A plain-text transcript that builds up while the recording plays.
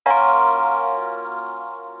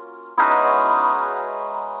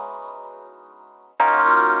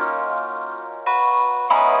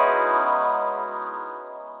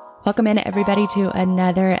Welcome in, everybody, to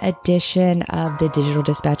another edition of the Digital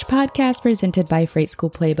Dispatch podcast presented by Freight School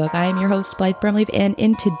Playbook. I am your host, Blythe Brumleve, and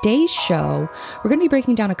in today's show, we're going to be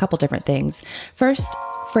breaking down a couple different things. First,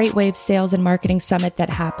 FreightWaves Sales and Marketing Summit that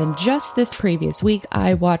happened just this previous week.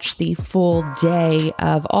 I watched the full day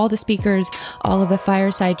of all the speakers, all of the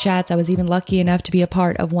fireside chats. I was even lucky enough to be a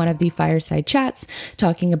part of one of the fireside chats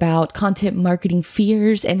talking about content marketing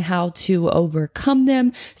fears and how to overcome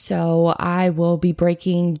them. So I will be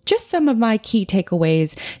breaking just some of my key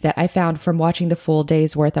takeaways that I found from watching the full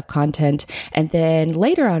day's worth of content. And then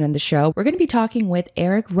later on in the show, we're going to be talking with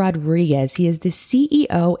Eric Rodriguez. He is the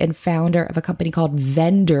CEO and founder of a company called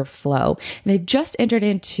VendorFlow. And they've just entered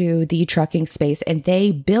into the trucking space, and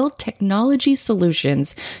they build technology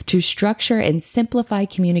solutions to structure and simplify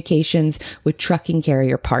communications with trucking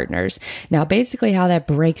carrier partners. Now, basically how that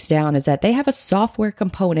breaks down is that they have a software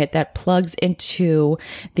component that plugs into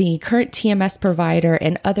the current TMS provider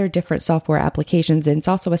and other different software applications. And it's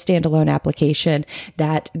also a standalone application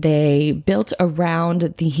that they built around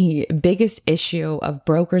the biggest issue of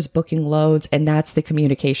brokers booking loads, and that's the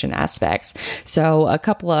communication aspects. So a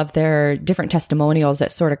couple of their different testimonials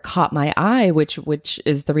that sort of caught my eye, which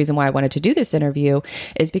is the reason why I wanted to do this interview,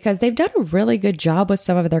 is because they've done a really good job with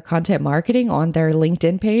some of their content marketing on their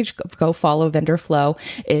LinkedIn page. Go follow VendorFlow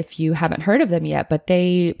if you haven't heard of them yet, but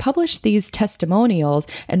they published these testimonials.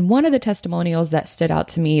 And one of the testimonials that stood out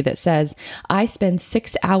to me that says, I spend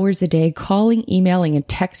 6 hours a day calling, emailing, and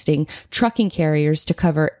texting trucking carriers to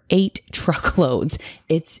cover 8 truckloads.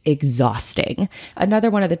 It's exhausting. Another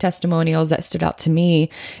one of the testimonials that stood out to me,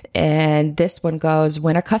 and this one goes,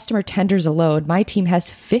 when a customer tenders a load, my team has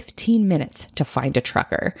 15 minutes to find a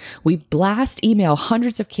trucker. We blast email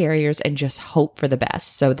hundreds of carriers and just hope for the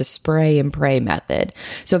best. So the spray and pray method.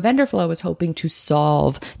 So VendorFlow is hoping to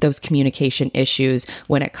solve those communication issues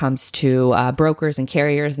when it comes to brokers and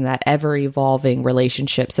carriers and that ever evolving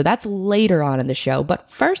relationship. So that's later on in the show. But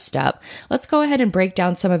first up, let's go ahead and break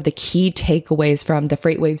down some of the key takeaways from the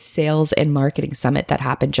FreightWaves Sales and Marketing Summit that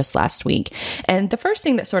happened just last week. And the first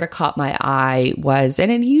thing that sort of caught my eye was,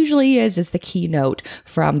 and it usually is the keynote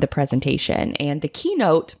from the presentation. And the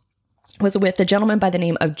keynote was with a gentleman by the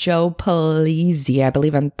name of Joe Pulizzi. I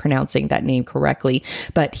believe I'm pronouncing that name correctly,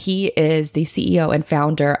 but he is the CEO and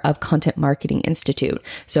founder of Content Marketing Institute.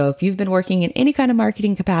 So if you've been working in any kind of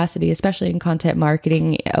marketing capacity, especially in content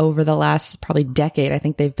marketing over the last probably decade, I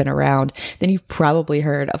think they've been around, then you've probably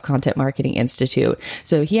heard of Content Marketing Institute.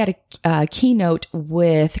 So he had a keynote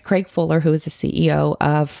with Craig Fuller, who is the CEO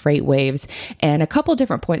of FreightWaves. And a couple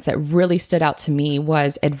different points that really stood out to me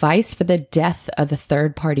was advice for the death of the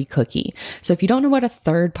third-party cookie. So if you don't know what a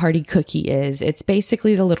third-party cookie is, it's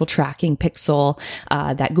basically the little tracking pixel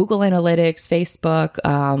that Google Analytics, Facebook,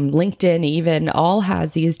 LinkedIn even all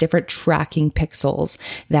has these different tracking pixels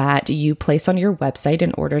that you place on your website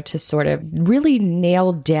in order to sort of really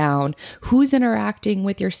nail down who's interacting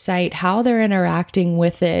with your site, how they're interacting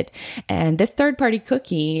with it. And this third-party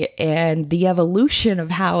cookie and the evolution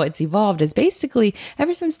of how it's evolved is basically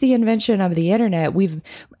ever since the invention of the internet, we've,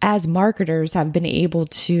 as marketers, have been able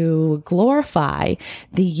to glorify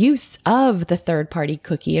the use of the third-party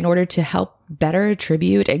cookie in order to help better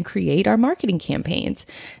attribute and create our marketing campaigns.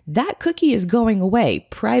 That cookie is going away.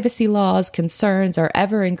 Privacy laws, concerns are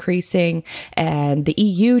ever increasing. And the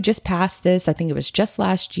EU just passed this, I think it was just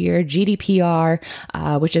last year, GDPR,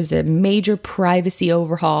 which is a major privacy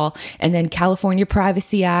overhaul. And then California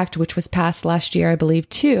Privacy Act, which was passed last year, I believe,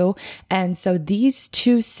 too. And so these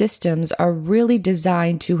two systems are really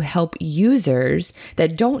designed to help users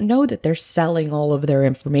that don't know that they're selling all of their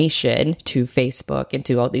information to Facebook and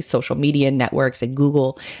to all these social media networks and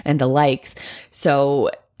Google and the likes. So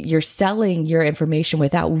you're selling your information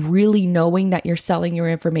without really knowing that you're selling your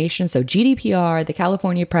information. So GDPR, the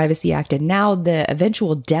California Privacy Act, and now the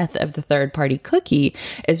eventual death of the third-party cookie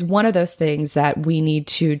is one of those things that we need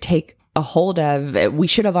to take a hold of. We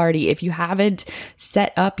should have already, if you haven't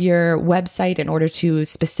set up your website in order to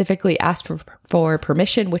specifically ask for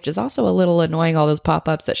permission, which is also a little annoying, all those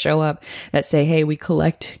pop-ups that show up that say, hey, we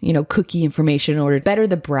collect, cookie information in order to better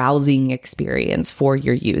the browsing experience for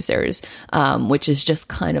your users, which is just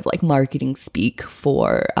kind of like marketing speak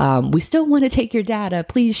for, we still want to take your data,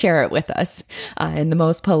 please share it with us in the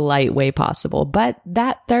most polite way possible. But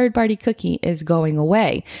that third-party cookie is going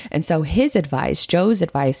away. And so his advice, Joe's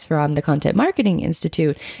advice from the Content Marketing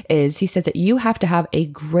Institute is, he says that you have to have a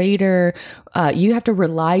greater, you have to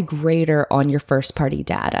rely greater on your first party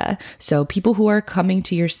data. So people who are coming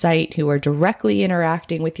to your site, who are directly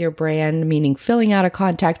interacting with your brand, meaning filling out a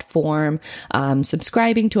contact form,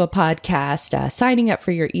 subscribing to a podcast, signing up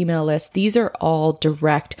for your email list, these are all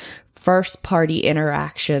direct first party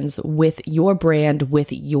interactions with your brand,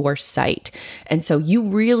 with your site. And so you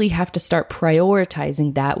really have to start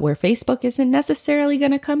prioritizing that, where Facebook isn't necessarily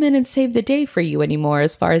going to come in and save the day for you anymore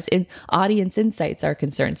as far as audience insights are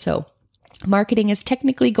concerned. So marketing is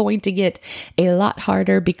technically going to get a lot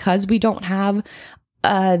harder because we don't have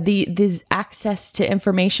this access to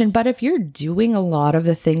information. But if you're doing a lot of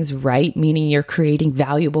the things right, meaning you're creating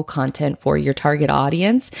valuable content for your target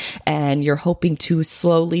audience and you're hoping to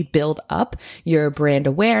slowly build up your brand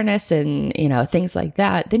awareness and, things like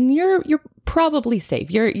that, then you're probably safe.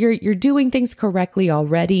 You're doing things correctly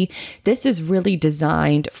already. This is really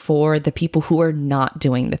designed for the people who are not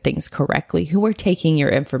doing the things correctly, who are taking your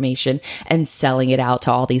information and selling it out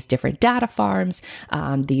to all these different data farms,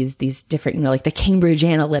 these different, like the Cambridge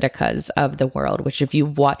Analyticas of the world, which if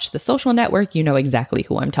you've watched The Social Network, you know exactly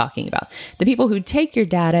who I'm talking about. The people who take your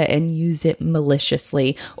data and use it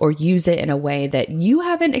maliciously or use it in a way that you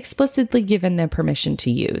haven't explicitly given them permission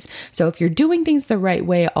to use. So if you're doing things the right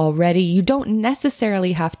way already, you don't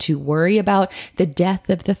necessarily have to worry about the death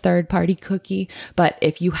of the third-party cookie. But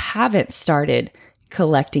if you haven't started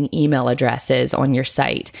collecting email addresses on your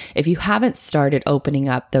site, if you haven't started opening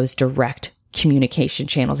up those direct communication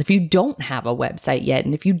channels, if you don't have a website yet,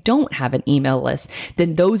 and if you don't have an email list,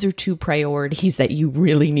 then those are two priorities that you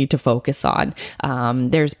really need to focus on.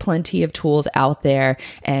 There's plenty of tools out there,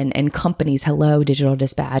 and companies, hello, Digital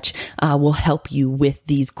Dispatch, will help you with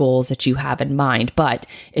these goals that you have in mind. But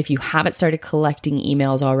if you haven't started collecting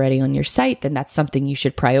emails already on your site, then that's something you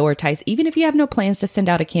should prioritize. Even if you have no plans to send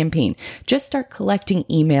out a campaign, just start collecting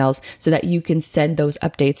emails so that you can send those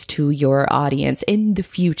updates to your audience in the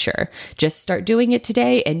future. Just start doing it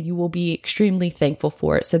today and you will be extremely thankful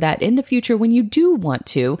for it, so that in the future, when you do want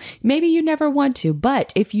to, maybe you never want to,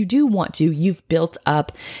 but if you do want to, you've built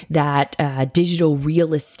up that digital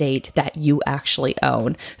real estate that you actually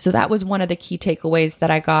own. So that was one of the key takeaways that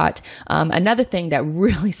I got. Another thing that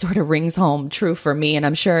really sort of rings home true for me, and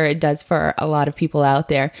I'm sure it does for a lot of people out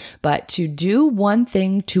there, but to do one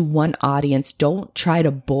thing to one audience, don't try to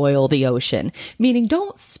boil the ocean, meaning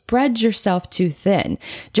don't spread yourself too thin.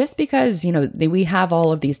 Just because, we have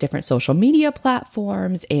all of these different social media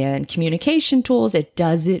platforms and communication tools, it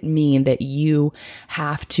doesn't mean that you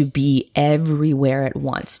have to be everywhere at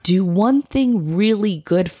once. Do one thing really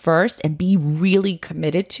good first and be really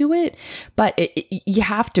committed to it, but you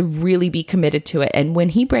have to really be committed to it. And when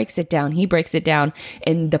he breaks it down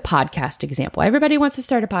in the podcast example. Everybody wants to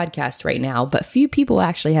start a podcast right now, but few people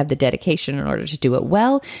actually have the dedication in order to do it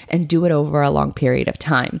well and do it over a long period of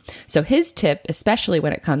time. So his tip, especially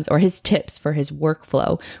when it comes, or his tips for his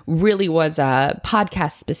workflow, really was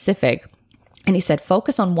podcast specific. And he said,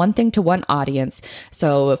 focus on one thing to one audience.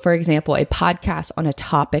 So for example, a podcast on a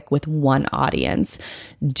topic with one audience.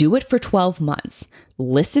 Do it for 12 months.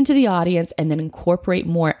 Listen to the audience and then incorporate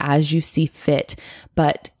more as you see fit.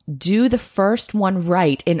 But do the first one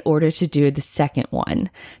right in order to do the second one.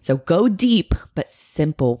 So go deep, but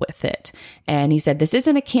simple with it. And he said, this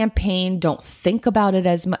isn't a campaign. Don't think about it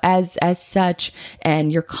as such.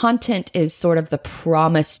 And your content is sort of the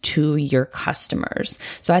promise to your customers.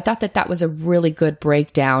 So I thought that was a really good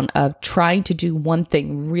breakdown of trying to do one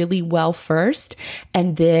thing really well first,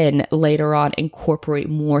 and then later on incorporate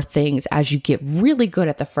more things as you get really good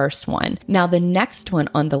at the first one. Now, the next one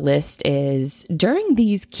on the list is during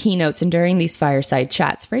these keynotes and during these fireside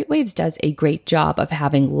chats, FreightWaves does a great job of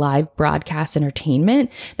having live broadcast entertainment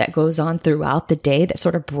that goes on throughout the day that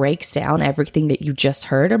sort of breaks down everything that you just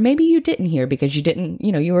heard, or maybe you didn't hear because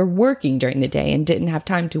you were working during the day and didn't have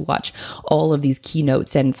time to watch all of these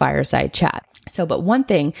keynotes and fireside chat. So, but one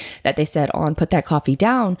thing that they said on Put That Coffee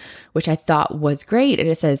Down, which I thought was great, and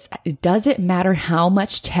it says, does it matter how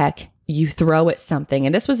much tech you throw at something?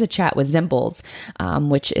 And this was a chat with Zimbles,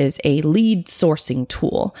 which is a lead sourcing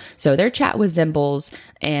tool. So their chat with Zimbles,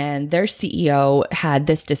 and their CEO had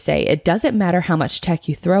this to say: it doesn't matter how much tech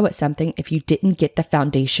you throw at something if you didn't get the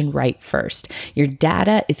foundation right first. Your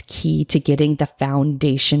data is key to getting the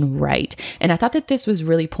foundation right. And I thought that this was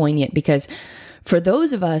really poignant because for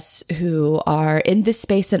those of us who are in this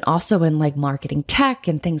space and also in like marketing tech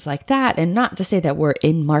and things like that, and not to say that we're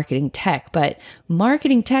in marketing tech, but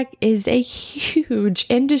marketing tech is a huge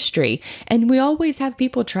industry. And we always have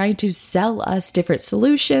people trying to sell us different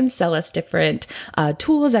solutions, sell us different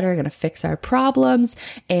tools that are going to fix our problems.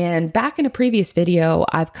 And back in a previous video,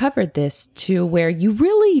 I've covered this to where you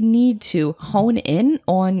really need to hone in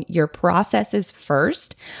on your processes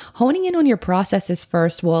first. Honing in on your processes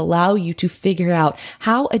first will allow you to figure figure out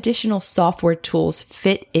how additional software tools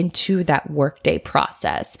fit into that workday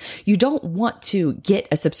process. You don't want to get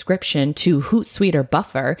a subscription to Hootsuite or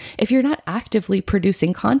Buffer if you're not actively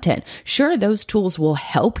producing content. Sure, those tools will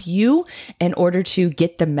help you in order to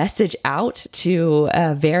get the message out to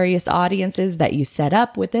various audiences that you set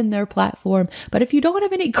up within their platform. But if you don't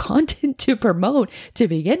have any content to promote to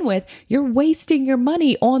begin with, you're wasting your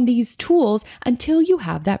money on these tools until you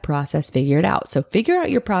have that process figured out. So figure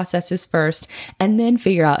out your processes first, and then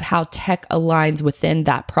figure out how tech aligns within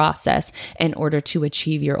that process in order to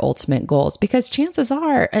achieve your ultimate goals. Because chances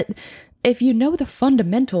are, if you know the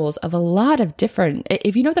fundamentals of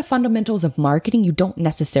if you know the fundamentals of marketing, you don't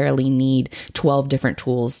necessarily need 12 different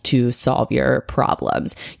tools to solve your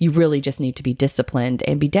problems. You really just need to be disciplined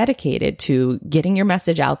and be dedicated to getting your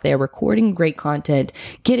message out there, recording great content,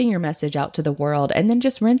 getting your message out to the world, and then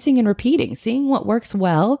just rinsing and repeating, seeing what works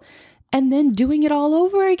well, and then doing it all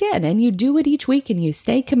over again. And you do it each week, and you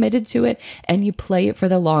stay committed to it, and you play it for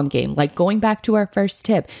the long game. Like going back to our first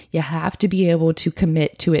tip, you have to be able to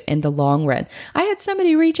commit to it in the long run. I had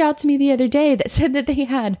somebody reach out to me the other day that said that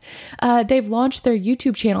they've launched their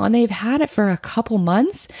YouTube channel and they've had it for a couple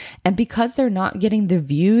months. And because they're not getting the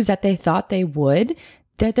views that they thought they would,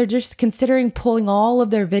 that they're just considering pulling all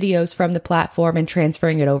of their videos from the platform and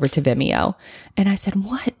transferring it over to Vimeo. And I said,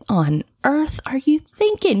 what on earth are you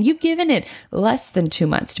thinking? You've given it less than 2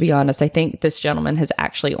 months, to be honest. I think this gentleman has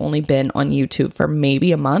actually only been on YouTube for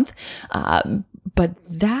maybe a month. But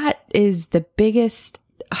that is the biggest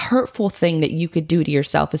hurtful thing that you could do to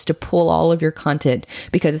yourself, is to pull all of your content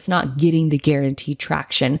because it's not getting the guaranteed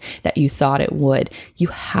traction that you thought it would. You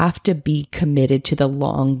have to be committed to the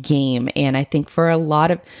long game. And I think for a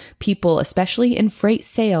lot of people, especially in freight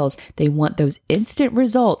sales, they want those instant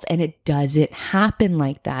results, and it doesn't happen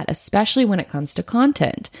like that, especially when it comes to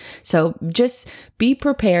content. So just be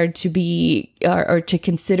prepared to or to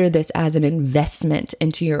consider this as an investment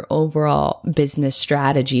into your overall business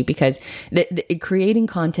strategy, because creating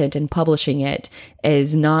content and publishing it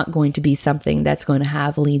is not going to be something that's going to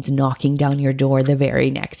have leads knocking down your door the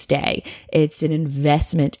very next day. It's an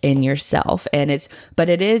investment in yourself, but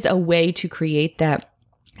it is a way to create that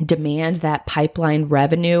demand, that pipeline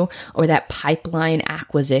revenue or that pipeline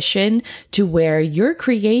acquisition, to where you're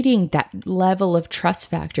creating that level of trust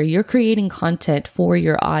factor. You're creating content for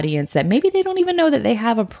your audience that maybe they don't even know that they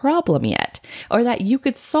have a problem yet, or that you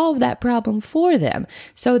could solve that problem for them.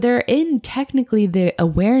 So they're in technically the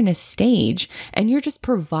awareness stage, and you're just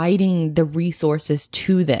providing the resources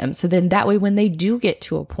to them. So then that way, when they do get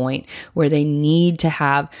to a point where they need to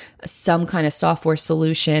have some kind of software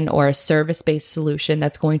solution or a service-based solution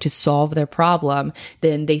that's going to solve their problem,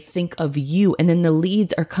 then they think of you, and then the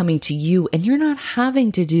leads are coming to you, and you're not having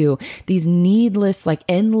to do these needless, like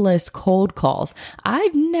endless cold calls.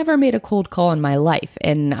 I've never made a cold call in my life,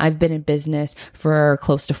 and I've been in business for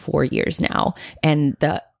close to 4 years now. And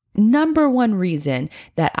the number one reason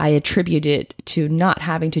that I attribute it to not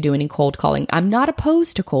having to do any cold calling. I'm not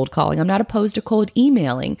opposed to cold calling. I'm not opposed to cold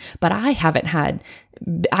emailing, but I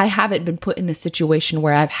haven't been put in a situation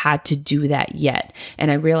where I've had to do that yet. And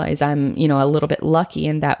I realize I'm, a little bit lucky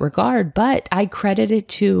in that regard, but I credit it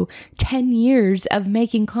to 10 years of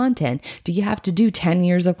making content. Do you have to do 10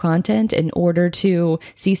 years of content in order to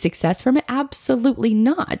see success from it? Absolutely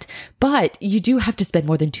not. But you do have to spend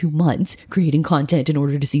more than 2 months creating content in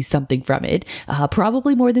order to see something from it.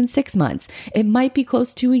 Probably more than 6 months. It might be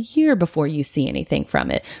close to a year before you see anything from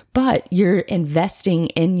it, but you're investing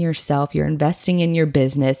in yourself. You're investing in your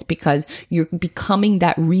business because you're becoming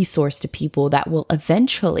that resource to people that will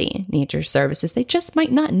eventually need your services. They just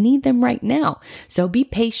might not need them right now. So be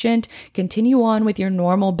patient, continue on with your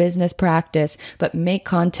normal business practice, but make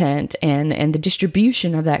content and the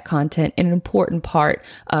distribution of that content an important part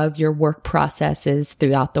of your work processes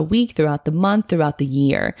throughout the week, throughout the month, throughout the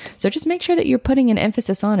year. So just make sure that you're putting an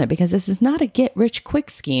emphasis on it, because this is not a get rich quick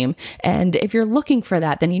scheme. And if you're looking for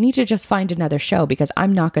that, then you need to just find another show, because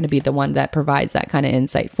I'm not going to be the one that provides that kind of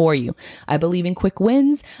insight for you. I believe in quick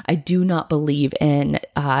wins. I do not believe in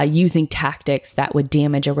using tactics that would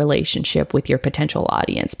damage a relationship with your potential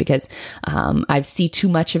audience, because I see too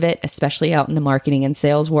much of it, especially out in the marketing and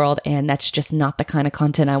sales world. And that's just not the kind of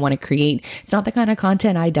content I want to create. It's not the kind of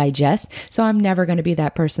content I digest. So I'm never going to be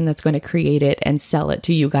that person that's going to create it and sell it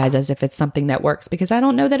to you guys as if it's something that works, because I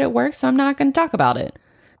don't know that it works. So I'm not going to talk about it.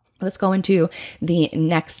 Let's go into the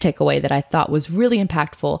next takeaway that I thought was really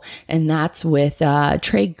impactful, and that's with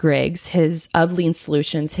Trey Griggs, his of Lean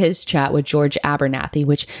Solutions, his chat with George Abernathy,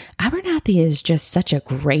 which Abernathy is just such a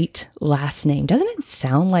great last name. Doesn't it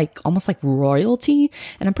sound like almost like royalty?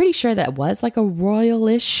 And I'm pretty sure that was like a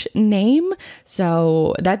royalish name.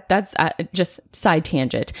 So that's just side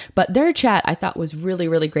tangent. But their chat I thought was really,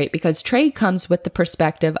 really great because Trey comes with the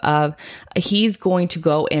perspective of he's going to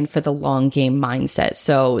go in for the long game mindset.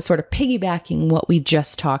 So sort of piggybacking what we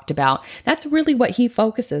just talked about. That's really what he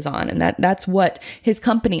focuses on. And that's what his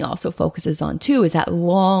company also focuses on too, is that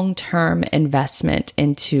long-term investment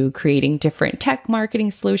into creating different tech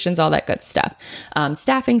marketing solutions, all that good stuff.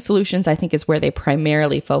 Staffing solutions, I think, is where they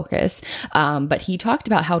primarily focus. But he talked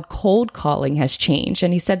about how cold calling has changed.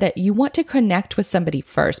 And he said that you want to connect with somebody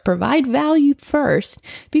first, provide value first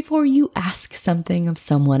before you ask something of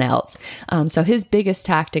someone else. So his biggest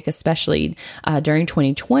tactic, especially during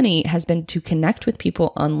 2020, has been to connect with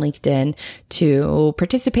people on LinkedIn, to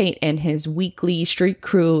participate in his weekly Street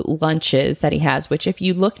Crew lunches that he has, which if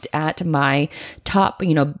you looked at my top,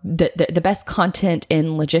 the best content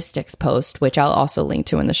in logistics post, which I'll also link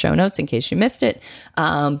to in the show notes in case you missed it.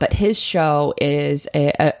 But his show is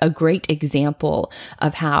a great example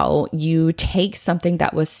of how you take something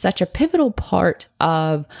that was such a pivotal part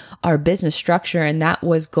of our business structure, and that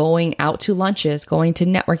was going out to lunches, going to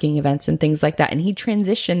networking events and things like that. And he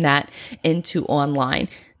transitioned that into online.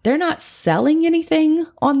 They're not selling anything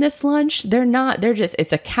on this lunch.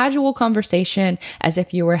 It's a casual conversation as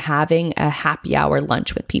if you were having a happy hour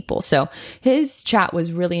lunch with people. So his chat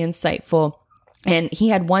was really insightful. And he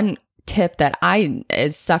had one tip that I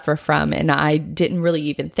suffer from, and I didn't really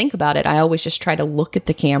even think about it. I always just try to look at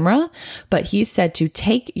the camera, but he said to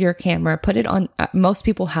take your camera, put it on. Most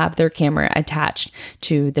people have their camera attached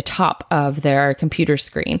to the top of their computer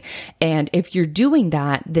screen. And if you're doing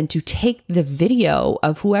that, then to take the video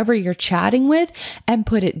of whoever you're chatting with and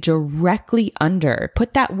put it directly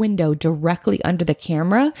put that window directly under the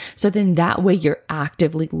camera. So then that way you're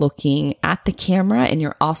actively looking at the camera, and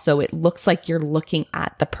it looks like you're looking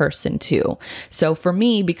at the person too. So for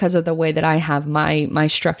me, because of the way that I have my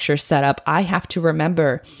structure set up, I have to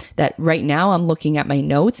remember that right now I'm looking at my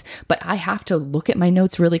notes, but I have to look at my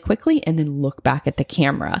notes really quickly and then look back at the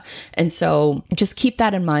camera. And so just keep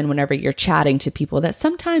that in mind whenever you're chatting to people, that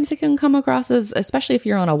sometimes it can come across as, especially if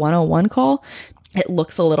you're on a one-on-one call, it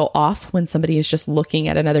looks a little off when somebody is just looking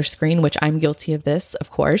at another screen, which I'm guilty of this, of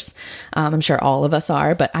course. I'm sure all of us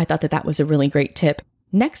are, but I thought that was a really great tip.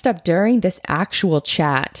 Next up, during this actual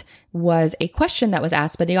chat, was a question that was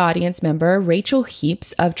asked by the audience member, Rachel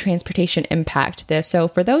Heaps of Transportation Impact. So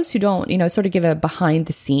for those who don't, sort of give a behind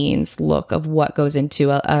the scenes look of what goes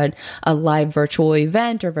into a live virtual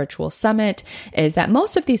event or virtual summit, is that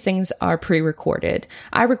most of these things are pre-recorded.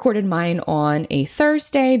 I recorded mine on a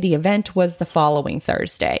Thursday. The event was the following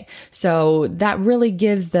Thursday. So that really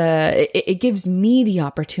gives it gives me the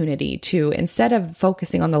opportunity to, instead of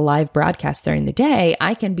focusing on the live broadcast during the day,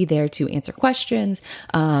 I can be there to answer questions,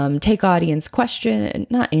 take audience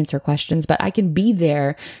not answer questions, but I can be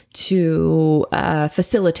there to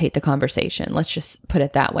facilitate the conversation. Let's just put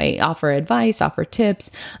it that way. Offer advice, offer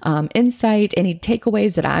tips, insight, any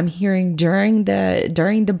takeaways that I'm hearing during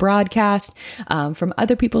the broadcast from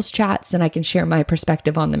other people's chats, and I can share my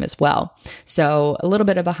perspective on them as well. So a little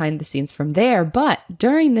bit of behind the scenes from there. But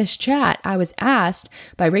during this chat, I was asked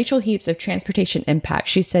by Rachel Heaps of Transportation Impact.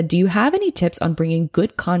 She said, "Do you have any tips on bringing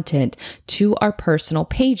good content to our personal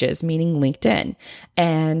pages?" Meaning LinkedIn.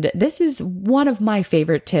 And this is one of my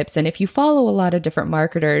favorite tips. And if you follow a lot of different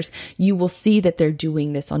marketers, you will see that they're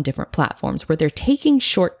doing this on different platforms where they're taking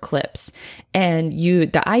short clips. And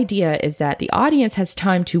the idea is that the audience has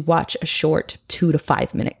time to watch a short 2 to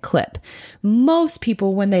 5 minute clip. Most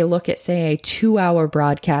people, when they look at, say, a 2-hour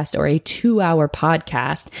broadcast or a 2-hour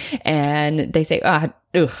podcast, and they say, I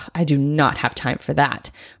do not have time for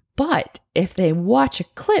that. But if they watch a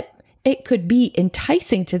clip, it could be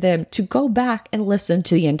enticing to them to go back and listen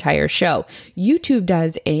to the entire show. YouTube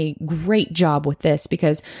does a great job with this,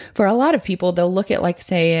 because for a lot of people, they'll look at, like,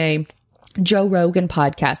 say, a Joe Rogan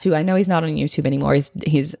podcast, who I know he's not on YouTube anymore.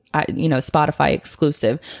 He's Spotify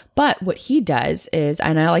exclusive. But what he does is,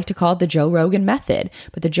 and I like to call it the Joe Rogan method,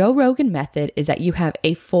 but the Joe Rogan method is that you have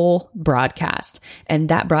a full broadcast, and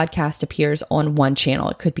that broadcast appears on one channel.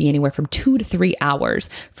 It could be anywhere from 2 to 3 hours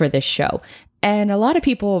for this show. And a lot of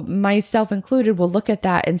people, myself included, will look at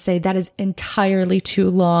that and say, that is entirely too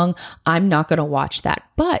long. I'm not going to watch that.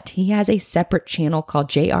 But he has a separate channel called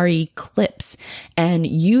JRE Clips. And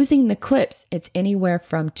using the clips, it's anywhere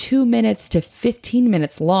from 2 minutes to 15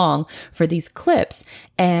 minutes long for these clips.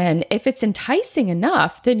 And if it's enticing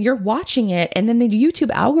enough, then you're watching it, and then the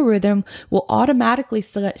YouTube algorithm will automatically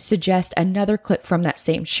suggest another clip from that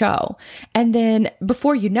same show. And then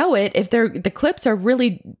before you know it, if the clips are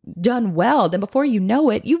really done well, then before you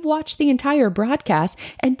know it, you've watched the entire broadcast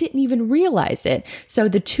and didn't even realize it. So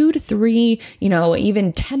the 2 to 3,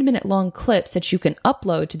 even 10-minute long clips that you can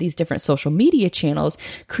upload to these different social media channels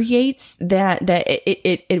creates that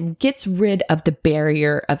it gets rid of the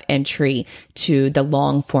barrier of entry to the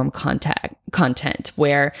long form content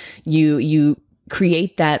where you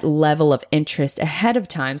create that level of interest ahead of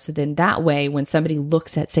time. So then that way, when somebody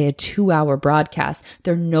looks at, say, a 2-hour broadcast,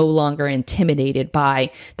 they're no longer intimidated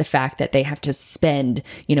by the fact that they have to spend,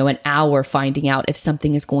 an hour finding out if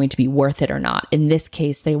something is going to be worth it or not. In this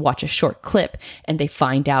case, they watch a short clip and they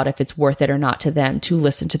find out if it's worth it or not to them to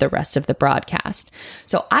listen to the rest of the broadcast.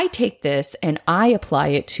 So I take this and I apply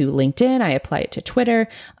it to LinkedIn. I apply it to Twitter.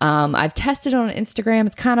 I've tested it on Instagram.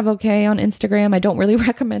 It's kind of okay on Instagram. I don't really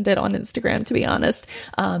recommend it on Instagram, to be honest.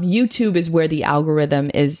 YouTube is where the algorithm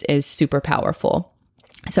is super powerful.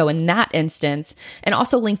 So in that instance, and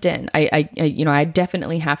also LinkedIn, I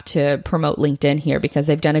definitely have to promote LinkedIn here because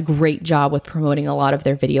they've done a great job with promoting a lot of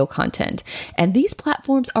their video content. And these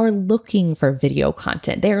platforms are looking for video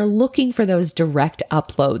content. They are looking for those direct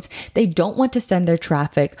uploads. They don't want to send their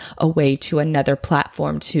traffic away to another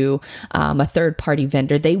platform, to a third-party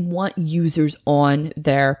vendor. They want users on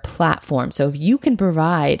their platform. So if you can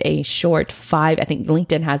provide a short I think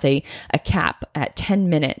LinkedIn has a cap at 10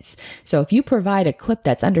 minutes. So if you provide a clip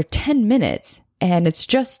that's under 10 minutes and it's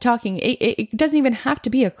just talking, it doesn't even have to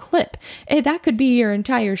be a clip. That could be your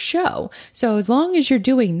entire show. So as long as you're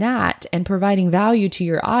doing that and providing value to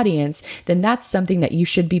your audience, then that's something that you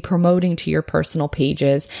should be promoting to your personal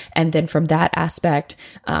pages. And then from that aspect,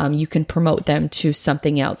 you can promote them to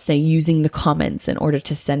something else, say using the comments in order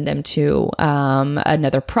to send them to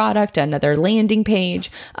another product, another landing page,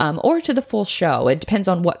 or to the full show. It depends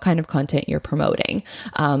on what kind of content you're promoting.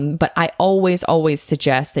 But I always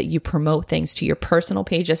suggest that you promote things to your personal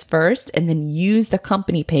pages first, and then use the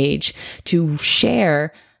company page to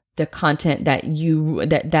share the content that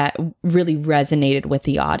really resonated with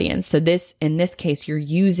the audience. So in this case, you're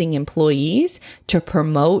using employees to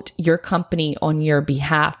promote your company on your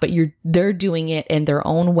behalf, but they're doing it in their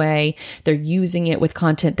own way. They're using it with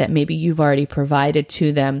content that maybe you've already provided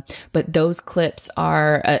to them, but those clips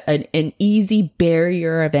are an easy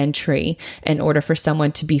barrier of entry in order for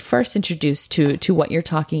someone to be first introduced to what you're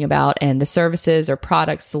talking about and the services or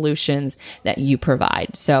product solutions that you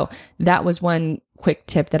provide. So that was one quick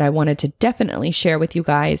tip that I wanted to definitely share with you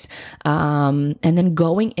guys. And then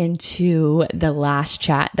going into the last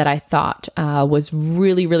chat that I thought was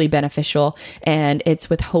really, really beneficial, and it's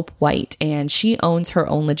with Hope White, and she owns her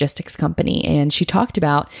own logistics company. And she talked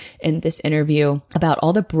about in this interview about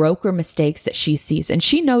all the broker mistakes that she sees, and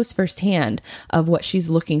she knows firsthand of what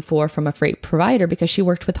she's looking for from a freight provider because she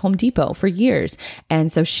worked with Home Depot for years.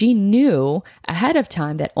 And so she knew ahead of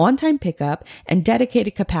time that on-time pickup and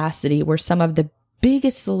dedicated capacity were some of the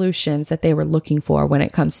biggest solutions that they were looking for when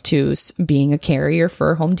it comes to being a carrier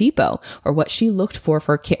for Home Depot, or what she looked for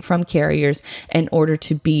from carriers in order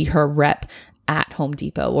to be her rep at Home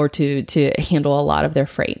Depot or to handle a lot of their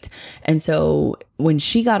freight. And so when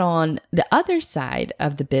she got on the other side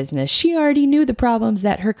of the business, she already knew the problems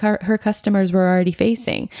that her customers were already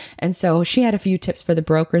facing. And so she had a few tips for the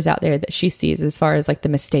brokers out there that she sees as far as like the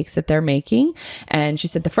mistakes that they're making. And she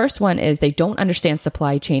said the first one is they don't understand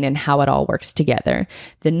supply chain and how it all works together.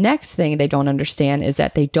 The next thing they don't understand is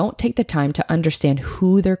that they don't take the time to understand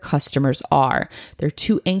who their customers are. They're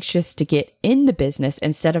too anxious to get in the business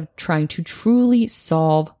instead of trying to truly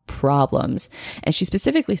solve problems. And she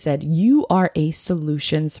specifically said, you are a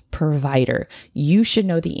solutions provider. You should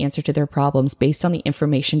know the answer to their problems based on the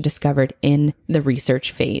information discovered in the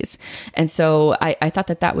research phase. And so I thought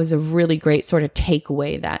that was a really great sort of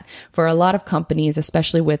takeaway, that for a lot of companies,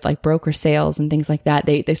 especially with like broker sales and things like that,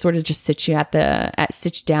 they sort of just sit you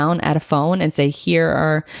sit down at a phone and say, here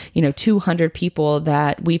are, 200 people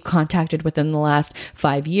that we've contacted within the last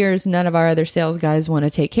 5 years. None of our other sales guys want to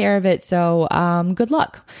take care of it. So, good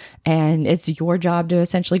luck. And it's your job to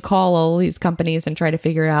essentially call all these companies and try to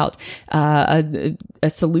figure out a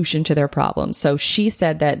solution to their problems. So she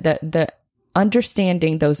said that the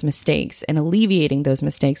understanding those mistakes and alleviating those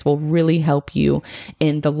mistakes will really help you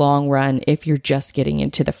in the long run if you're just getting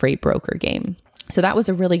into the freight broker game. So that was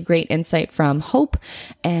a really great insight from Hope.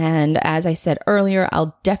 And as I said earlier,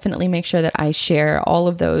 I'll definitely make sure that I share all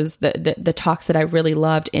of those, the talks that I really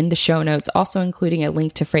loved in the show notes, also including a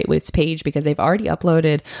link to FreightWaves' page because they've already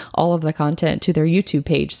uploaded all of the content to their YouTube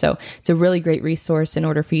page. So it's a really great resource in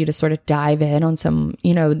order for you to sort of dive in on some,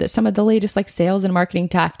 some of the latest like sales and marketing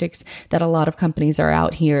tactics that a lot of companies are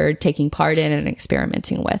out here taking part in and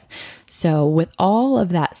experimenting with. So with all of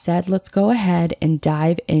that said, let's go ahead and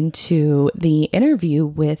dive into the interview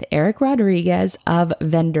with Eric Rodriguez of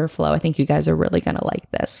VendorFlow. I think you guys are really going to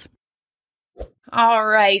like this. All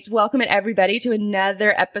right. Welcome everybody to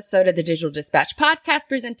another episode of the Digital Dispatch podcast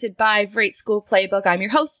presented by Freight School Playbook. I'm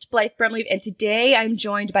your host, Blythe Brumleve, and today I'm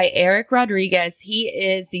joined by Eric Rodriguez. He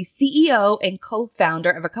is the CEO and co-founder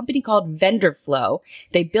of a company called VendorFlow.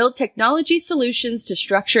 They build technology solutions to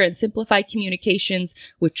structure and simplify communications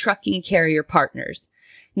with trucking carrier partners.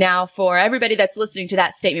 Now, for everybody that's listening to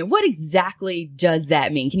that statement, what exactly does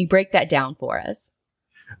that mean? Can you break that down for us?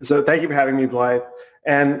 So thank you for having me, Blythe.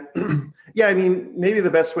 And yeah, I mean, maybe the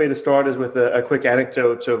best way to start is with a quick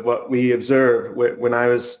anecdote of what we observed when I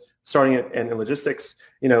was starting in logistics,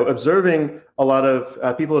 observing a lot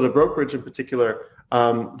of people at a brokerage in particular,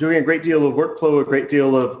 doing a great deal of workflow, a great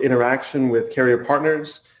deal of interaction with carrier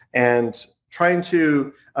partners, and trying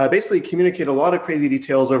to basically communicate a lot of crazy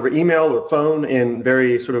details over email or phone in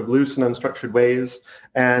very sort of loose and unstructured ways.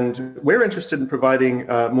 And we're interested in providing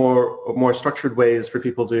more structured ways for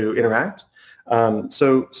people to interact.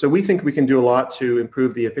 So we think we can do a lot to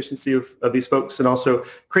improve the efficiency of these folks and also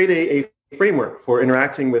create a framework for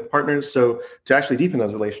interacting with partners. So to actually deepen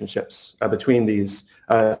those relationships between these,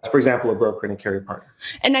 for example, a broker and a carrier partner.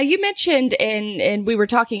 And now you mentioned and we were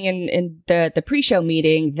talking in the pre-show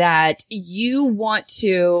meeting that you want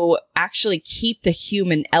to actually keep the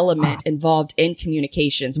human element involved in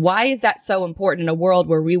communications. Why is that so important in a world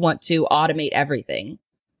where we want to automate everything?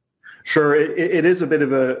 Sure. It is a bit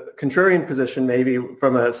of a contrarian position, maybe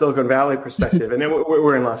from a Silicon Valley perspective. And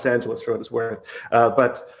we're in Los Angeles for what it's worth.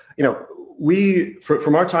 But, we,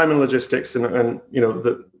 from our time in logistics and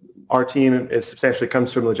our team substantially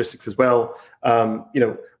comes from logistics as well.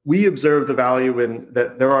 We observe the value in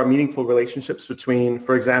that there are meaningful relationships between,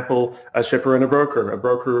 for example, a shipper and a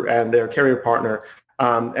broker and their carrier partner.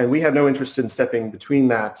 And we have no interest in stepping between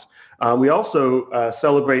that. We also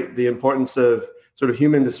celebrate the importance of sort of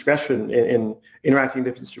human discretion in interacting in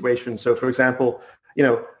different situations. So, for example,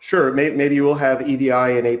 sure, maybe you will have EDI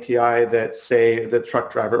and API that say the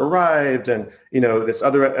truck driver arrived and, this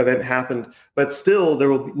other event happened, but still there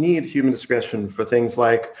will need human discretion for things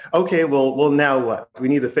like, okay, well, now what? We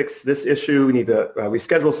need to fix this issue. We need to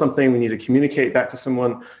reschedule something. We need to communicate back to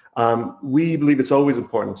someone. We believe it's always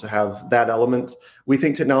important to have that element. We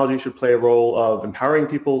think technology should play a role of empowering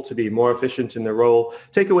people to be more efficient in their role,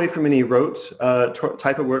 take away from any rote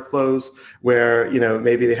type of workflows where,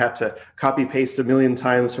 maybe they have to copy paste a million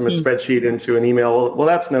times from a spreadsheet into an email. Well,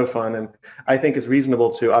 that's no fun. And I think it's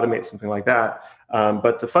reasonable to automate something like that.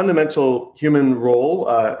 But the fundamental human role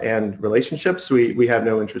and relationships, we have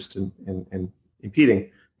no interest in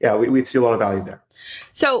impeding. Yeah, we see a lot of value there.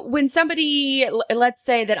 So when somebody, let's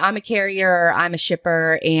say that I'm a carrier, I'm a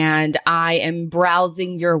shipper, and I am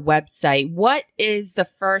browsing your website, what is the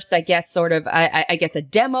first, I guess, sort of, I guess, a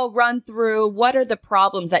demo run through? What are the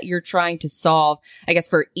problems that you're trying to solve, I guess,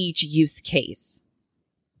 for each use case?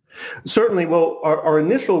 Certainly. Well, our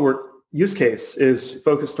initial use case is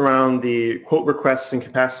focused around the quote requests and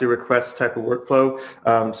capacity requests type of workflow.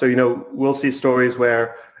 So, we'll see stories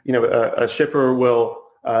where, a shipper will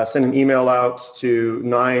send an email out to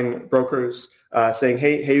 9 brokers saying,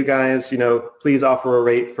 hey, you guys, please offer a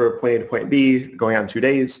rate for point A to point B going out in 2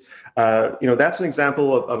 days. That's an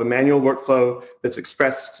example of a manual workflow that's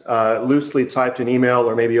expressed loosely typed in email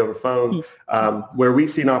or maybe over phone, where we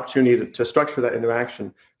see an opportunity to structure that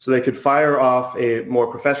interaction so they could fire off a more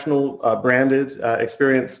professional branded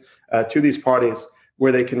experience to these parties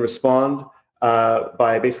where they can respond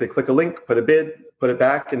by basically click a link, put a bid, put it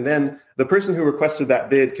back, and then the person who requested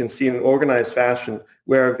that bid can see in an organized fashion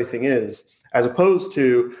where everything is, as opposed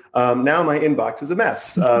to now my inbox is a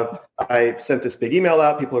mess. I sent this big email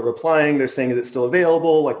out, people are replying, they're saying, is it still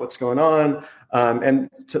available? Like, what's going on? And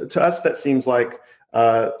to us, that seems like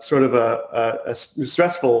sort of a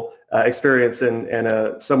stressful experience and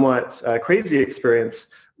a somewhat crazy experience.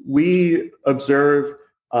 We observe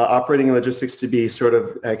operating in logistics to be sort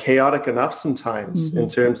of chaotic enough sometimes in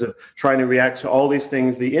terms of trying to react to all these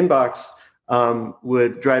things. The inbox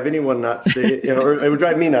would drive anyone nuts, or it would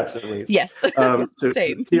drive me nuts at least. Yes,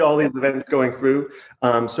 to see all these events going through.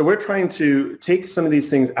 So we're trying to take some of these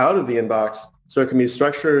things out of the inbox So it can be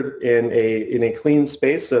structured in a clean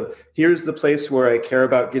space of here's the place where I care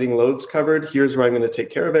about getting loads covered. Here's where I'm going to take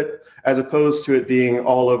care of it, as opposed to it being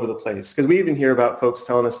all over the place. Because we even hear about folks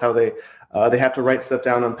telling us how they have to write stuff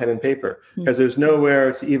down on pen and paper because there's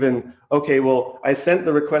nowhere to even, okay, well, I sent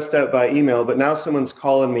the request out by email, but now someone's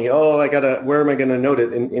calling me. Oh, where am I going to note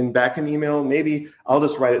it? In back in email? Maybe I'll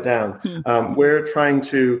just write it down. We're trying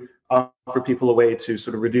to offer people a way to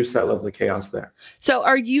sort of reduce that level of chaos there. So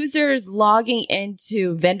are users logging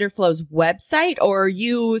into VendorFlow's website, or are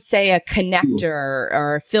you, say, a connector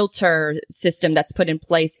or a filter system that's put in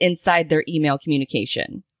place inside their email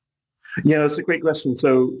communication? Yeah, that's a great question.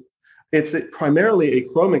 So it's primarily a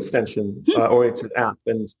Chrome extension oriented app.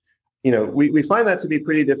 And, we find that to be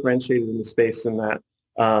pretty differentiated in the space in that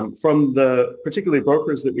from the particularly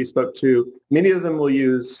brokers that we spoke to, many of them will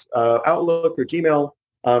use Outlook or Gmail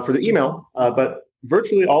for the email, but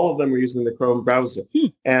virtually all of them are using the Chrome browser.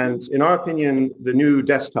 And in our opinion, the new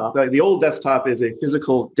desktop, the old desktop is a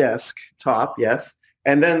physical desktop, yes.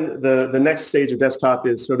 And then the next stage of desktop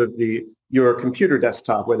is sort of your computer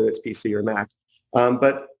desktop, whether it's PC or Mac.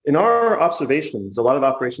 But in our observations, a lot of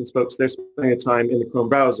operations folks, they're spending time in the Chrome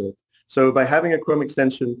browser. So by having a Chrome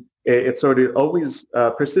extension, it's sort of always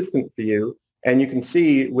persistent for you. And you can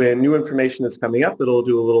see when new information is coming up, it'll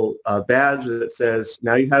do a little badge that says,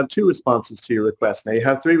 now you have 2 responses to your request. Now you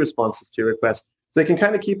have 3 responses to your request. So they can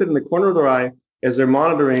kind of keep it in the corner of their eye as they're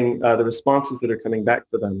monitoring the responses that are coming back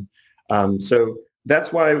for them. So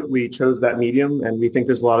that's why we chose that medium, and we think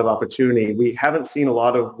there's a lot of opportunity. We haven't seen a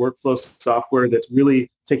lot of workflow software that's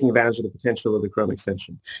really taking advantage of the potential of the Chrome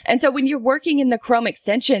extension. And so when you're working in the Chrome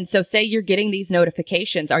extension, so say you're getting these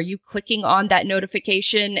notifications, are you clicking on that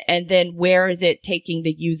notification and then where is it taking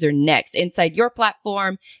the user next? Inside your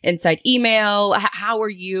platform, inside email? How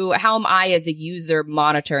am I as a user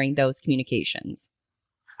monitoring those communications?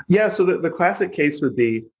 Yeah, so the classic case would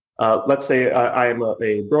be, let's say I am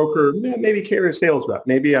a broker, maybe carrier sales rep.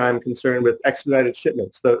 Maybe I'm concerned with expedited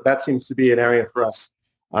shipments. So that seems to be an area for us,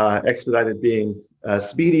 expedited being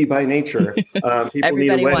speedy by nature.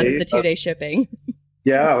 Everybody wants the 2-day shipping.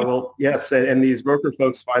 Yeah, well, yes. And these broker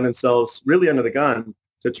folks find themselves really under the gun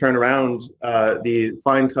to turn around the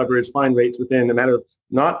fine coverage, fine rates within a matter of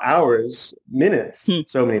not hours, minutes,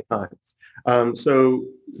 so many times. So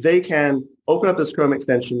they can open up this Chrome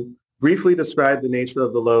extension, briefly describe the nature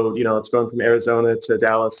of the load. It's going from Arizona to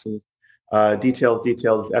Dallas and details,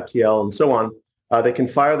 FTL, and so on. They can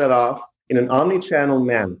fire that off in an omni-channel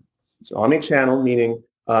manner. So omni-channel meaning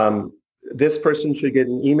this person should get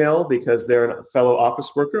an email because they're a fellow office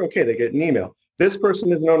worker. Okay, they get an email. This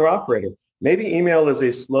person is an owner-operator. Maybe email is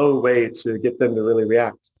a slow way to get them to really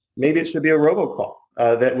react. Maybe it should be a robocall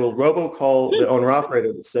that will robocall the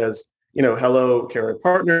owner-operator that says, hello, carrier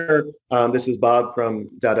partner. This is Bob from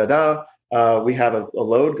da-da-da. We have a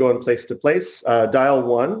load going place to place. Dial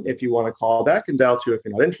 1 if you want to call back and dial 2 if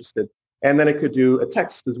you're not interested. And then it could do a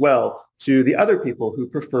text as well to the other people who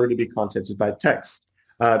prefer to be contacted by text.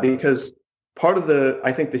 Because part of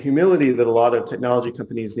I think the humility that a lot of technology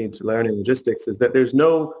companies need to learn in logistics is that there's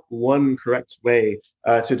no one correct way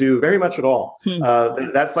to do very much at all.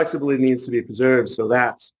 That flexibility needs to be preserved so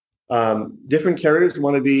that different carriers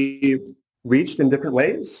want to be reached in different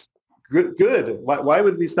ways. Good. Why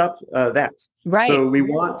would we stop that? Right. So we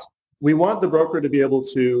want the broker to be able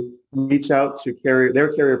to reach out to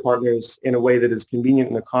their carrier partners in a way that is convenient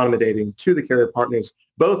and accommodating to the carrier partners,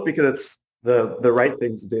 both because it's the right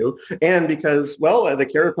thing to do and because, the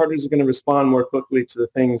carrier partners are going to respond more quickly to the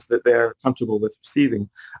things that they're comfortable with receiving.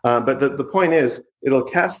 But the point is, it'll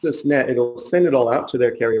cast this net, it'll send it all out to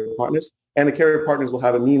their carrier partners, and the carrier partners will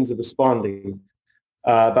have a means of responding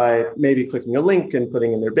by maybe clicking a link and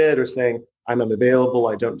putting in their bid or saying, I'm unavailable,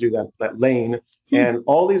 I don't do that lane. And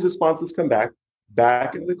all these responses come back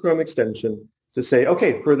into the Chrome extension to say,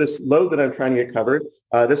 okay, for this load that I'm trying to get covered,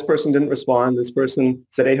 this person didn't respond. This person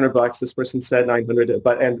said $800. This person said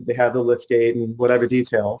 $900. And they have the lift gate and whatever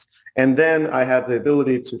details. And then I have the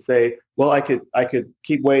ability to say, well, I could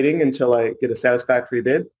keep waiting until I get a satisfactory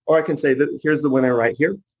bid, or I can say that here's the winner right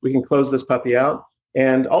here. We can close this puppy out.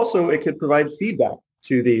 And also, it could provide feedback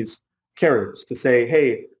to these carriers to say,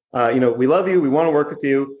 hey, we love you, we want to work with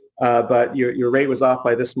you, but your rate was off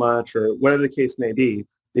by this much, or whatever the case may be.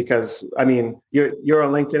 Because, you're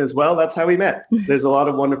on LinkedIn as well. That's how we met. There's a lot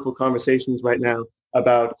of wonderful conversations right now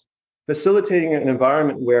about facilitating an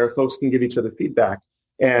environment where folks can give each other feedback.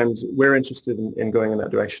 And we're interested in going in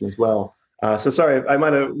that direction as well. So sorry, I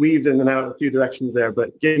might have weaved in and out a few directions there,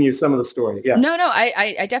 but giving you some of the story. Yeah. No,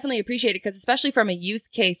 I definitely appreciate it because especially from a use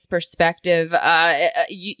case perspective,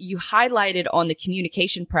 you highlighted on the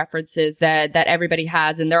communication preferences that everybody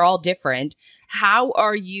has, and they're all different. how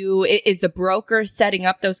are you, is the broker setting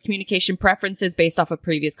up those communication preferences based off of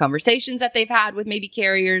previous conversations that they've had with maybe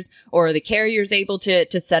carriers, or are the carriers able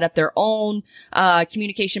to set up their own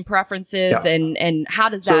communication preferences? Yeah. And how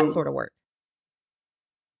does that sort of work?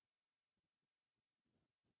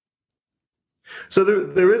 So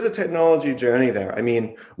there is a technology journey there. I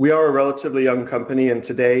mean, we are a relatively young company, and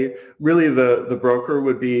today, really the broker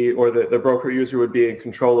would be, or the broker user would be in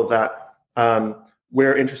control of that.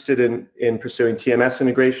 We're interested in pursuing TMS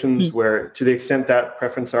integrations, where to the extent that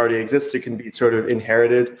preference already exists, it can be sort of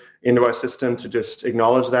inherited into our system to just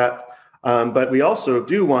acknowledge that. But we also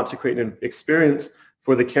do want to create an experience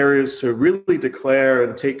for the carriers to really declare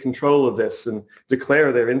and take control of this and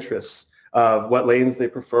declare their interests of what lanes they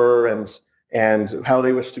prefer and how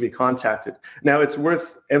they wish to be contacted. Now, it's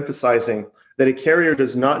worth emphasizing that a carrier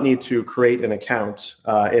does not need to create an account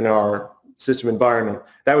in our system environment.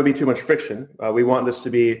 That would be too much friction. We want this to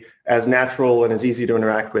be as natural and as easy to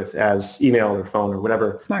interact with as email or phone or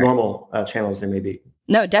whatever normal channels there may be.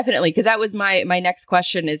 No, definitely. Because that was my next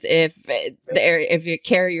question, is if a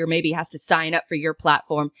carrier maybe has to sign up for your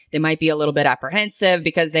platform, they might be a little bit apprehensive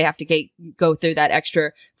because they have to go through that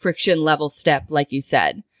extra friction level step, like you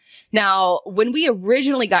said. Now, when we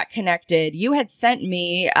originally got connected, you had sent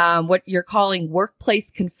me what you're calling workplace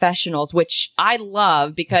confessionals, which I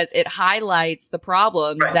love because it highlights the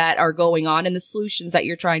problems that are going on and the solutions that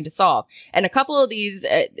you're trying to solve. And a couple of these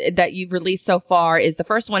that you've released so far is the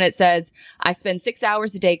first one. It says, I spend 6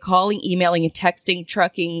 hours a day calling, emailing, and texting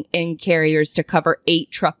trucking and carriers to cover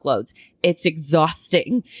 8 truckloads. It's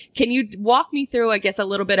exhausting. Can you walk me through, I guess, a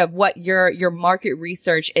little bit of what your market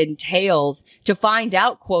research entails to find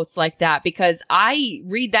out quotes like that? Because I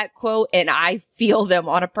read that quote and I feel them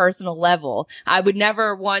on a personal level. I would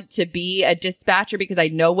never want to be a dispatcher because I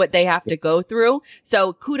know what they have to go through.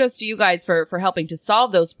 So kudos to you guys for helping to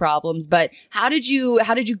solve those problems. But how did you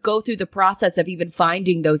go through the process of even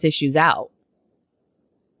finding those issues out?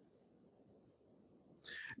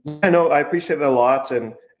 I know, I appreciate that a lot.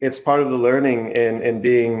 And it's part of the learning in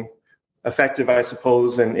being effective, I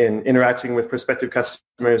suppose, in interacting with prospective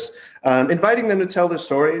customers, inviting them to tell their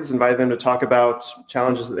stories, inviting them to talk about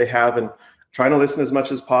challenges that they have, and trying to listen as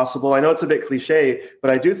much as possible. I know it's a bit cliche, but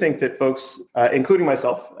I do think that folks, including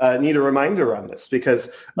myself, need a reminder on this because,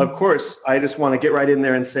 of course, I just want to get right in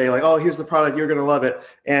there and say, like, oh, here's the product, you're going to love it.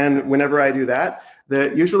 And whenever I do that,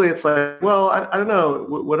 usually it's like, well, I don't know,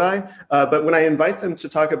 would I? But when I invite them to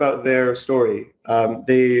talk about their story,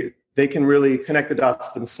 they can really connect the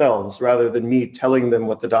dots themselves rather than me telling them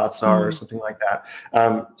what the dots are or something like that.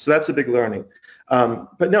 So that's a big learning.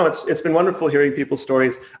 But no, it's been wonderful hearing people's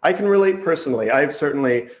stories. I can relate personally. I've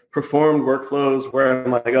certainly performed workflows where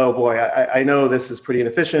I'm like, oh boy, I know this is pretty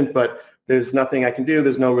inefficient, but there's nothing I can do.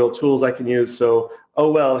 There's no real tools I can use. So,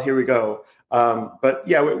 oh well, here we go. But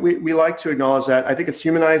yeah, we like to acknowledge that. I think it's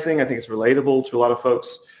humanizing. I think it's relatable to a lot of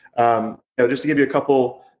folks. Just to give you a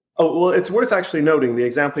couple. Oh, well, it's worth actually noting the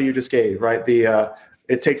example you just gave, right?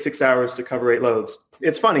 It takes 6 hours to cover 8 loads.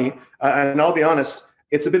 It's funny, and I'll be honest,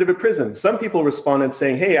 it's a bit of a prism. Some people responded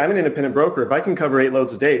saying, hey, I'm an independent broker. If I can cover 8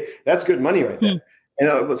 loads a day, that's good money right there.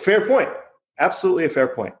 And fair point. Absolutely a fair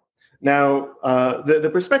point. Now, the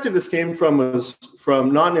perspective this came from was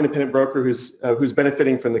from not an independent broker who's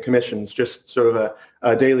benefiting from the commissions, just sort of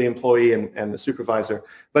a daily employee and the supervisor.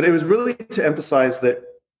 But it was really to emphasize that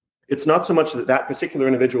it's not so much that particular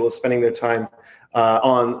individual is spending their time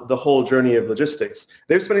on the whole journey of logistics.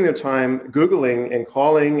 They're spending their time Googling and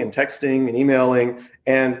calling and texting and emailing.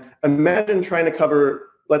 And imagine trying to cover,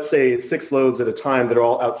 let's say, 6 loads at a time that are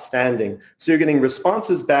all outstanding. So you're getting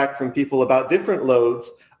responses back from people about different loads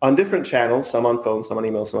on different channels, some on phone, some on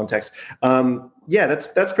email, some on text.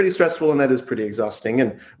 That's pretty stressful and that is pretty exhausting.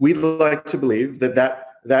 And we'd like to believe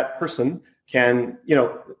that person can,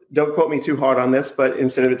 don't quote me too hard on this, but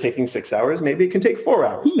instead of it taking 6 hours, maybe it can take 4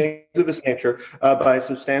 hours, things of this nature, by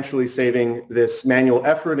substantially saving this manual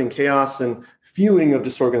effort and chaos and feeling of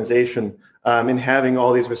disorganization in having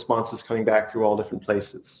all these responses coming back through all different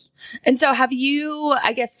places. And so have you,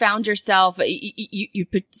 I guess, found yourself, you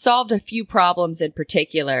solved a few problems in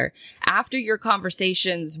particular after your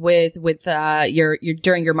conversations with your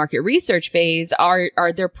during your market research phase.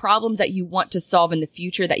 Are there problems that you want to solve in the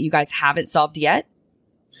future that you guys haven't solved yet?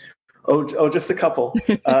 Oh, just a couple.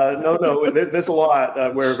 No, there's a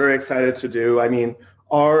lot we're very excited to do. I mean,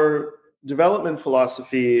 our development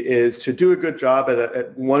philosophy is to do a good job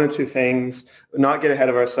at one or two things, not get ahead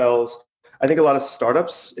of ourselves. I think a lot of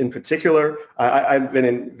startups in particular, I've been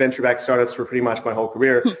in venture-backed startups for pretty much my whole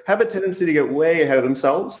career, have a tendency to get way ahead of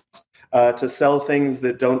themselves to sell things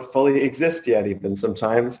that don't fully exist yet, even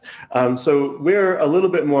sometimes. So we're a little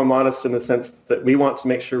bit more modest in the sense that we want to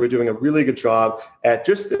make sure we're doing a really good job at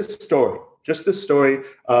just this story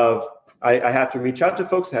of I have to reach out to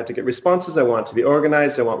folks. I have to get responses. I want it to be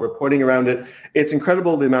organized. I want reporting around it. It's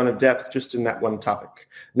incredible the amount of depth just in that one topic.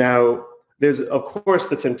 Now, there's, of course,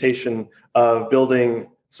 the temptation of building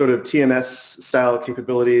sort of TMS-style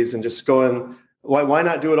capabilities and just going, why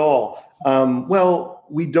not do it all? Well,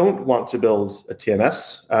 we don't want to build a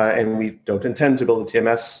TMS, and we don't intend to build a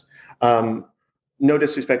TMS. No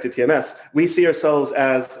disrespect to TMS. We see ourselves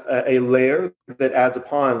as a layer that adds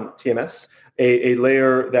upon TMS, a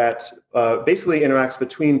layer that basically interacts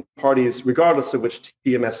between parties regardless of which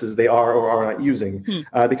TMSs they are or are not using.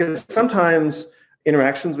 Because sometimes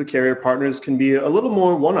interactions with carrier partners can be a little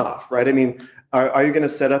more one-off, right? I mean, are you going to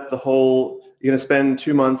set up you're going to spend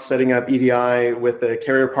 2 months setting up EDI with a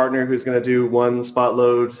carrier partner who's going to do one spot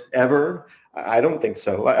load ever? I don't think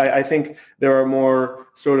so. I think there are more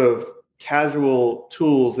sort of casual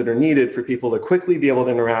tools that are needed for people to quickly be able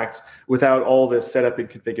to interact without all this setup and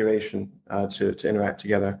configuration to interact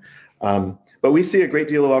together. But we see a great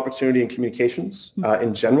deal of opportunity in communications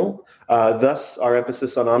in general. Thus, our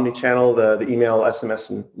emphasis on omni-channel, the email,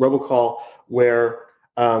 SMS, and robocall, where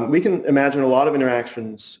we can imagine a lot of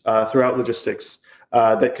interactions throughout logistics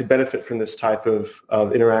that could benefit from this type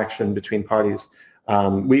of interaction between parties.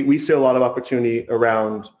 We see a lot of opportunity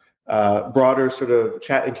around broader sort of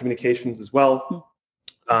chat and communications as well.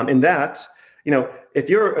 In that, if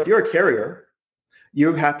you're a carrier,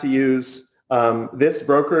 you have to use this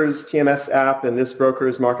broker's TMS app and this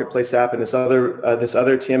broker's marketplace app and this other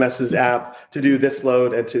TMS's app to do this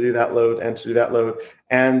load and to do that load and to do that load.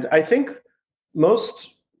 And I think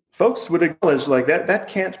most folks would acknowledge like that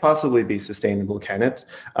can't possibly be sustainable, can it?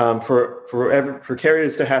 For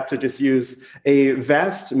carriers to have to just use a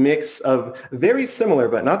vast mix of very similar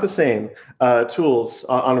but not the same tools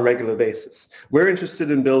on a regular basis. We're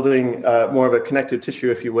interested in building more of a connective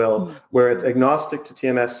tissue, if you will, where it's agnostic to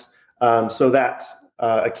TMS, so that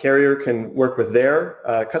a carrier can work with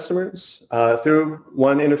their customers through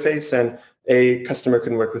one interface, and a customer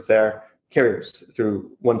can work with their carriers through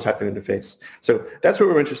one type of interface. So that's what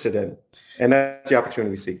we're interested in, and that's the opportunity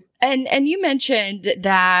we see. And you mentioned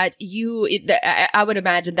that I would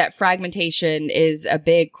imagine that fragmentation is a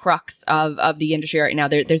big crux of the industry right now.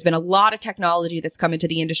 There's been a lot of technology that's come into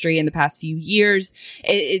the industry in the past few years.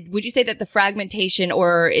 Would you say that the fragmentation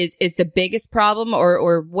is the biggest problem,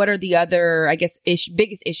 or what are the other, I guess,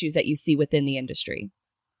 biggest issues that you see within the industry?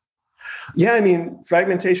 Yeah, I mean,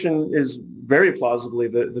 fragmentation is very plausibly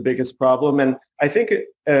the biggest problem. And I think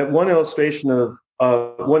one illustration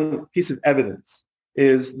of one piece of evidence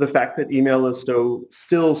is the fact that email is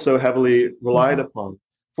still so heavily relied upon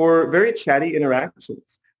for very chatty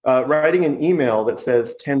interactions. Writing an email that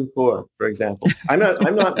says 10-4, for example. I'm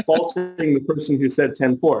not faulting the person who said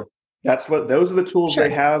 10-4. Those are the tools they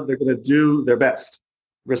have. They're going to do their best.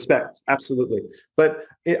 Respect, absolutely. But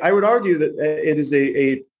I would argue that it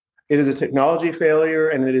is a technology failure,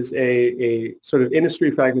 and it is a sort of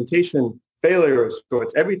industry fragmentation failure of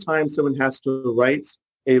sorts. Every time someone has to write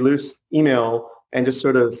a loose email and just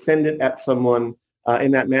sort of send it at someone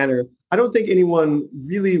in that manner, I don't think anyone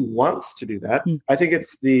really wants to do that. I think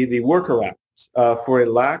it's the workaround for a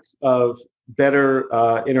lack of better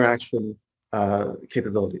interaction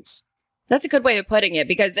capabilities. That's a good way of putting it,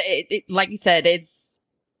 because like you said,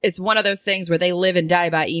 it's one of those things where they live and die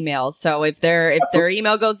by emails. So if their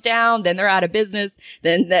email goes down, then they're out of business,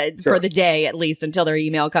 for the day, at least until their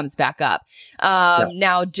email comes back up.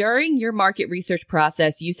 Now, during your market research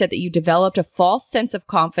process, you said that you developed a false sense of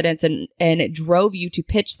confidence and it drove you to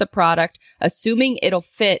pitch the product, assuming it'll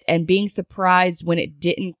fit and being surprised when it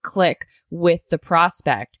didn't click with the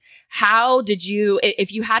prospect. How did you,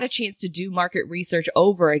 if you had a chance to do market research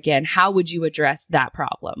over again, how would you address that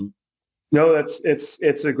problem? No,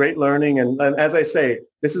 it's a great learning. And as I say,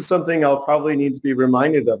 this is something I'll probably need to be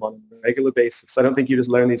reminded of on a regular basis. I don't think you just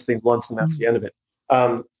learn these things once and that's the end of it.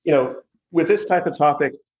 With this type of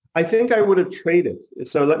topic, I think I would have traded.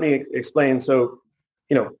 So let me explain. So,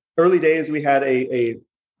 early days, we had a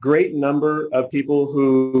great number of people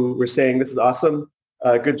who were saying, this is awesome.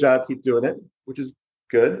 Good job. Keep doing it, which is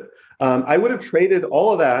good. I would have traded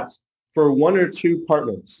all of that for one or two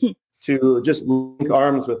partners to just link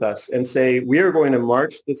arms with us and say, we are going to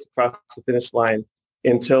march this across the finish line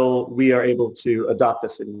until we are able to adopt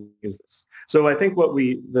this and use this. So I think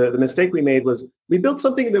the mistake we made was we built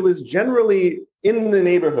something that was generally in the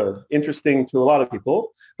neighborhood, interesting to a lot of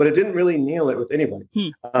people, but it didn't really nail it with anybody.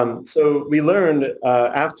 So we learned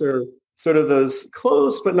after sort of those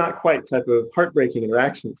close but not quite type of heartbreaking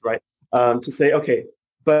interactions, right? to say, okay,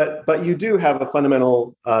 but you do have a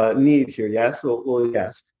fundamental need here, yes? Well,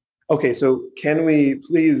 yes. Okay, so can we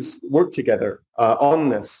please work together on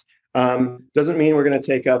this? Doesn't mean we're going to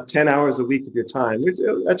take up 10 hours a week of your time.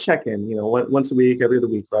 A check-in, once a week, every other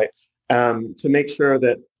week, right? To make sure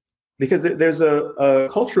that, because there's a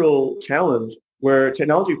cultural challenge where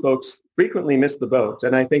technology folks frequently miss the boat.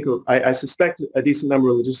 And I think, I suspect a decent number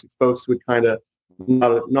of logistics folks would kind of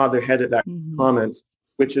nod their head at that comment,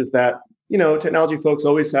 which is that, technology folks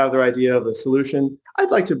always have their idea of a solution. I'd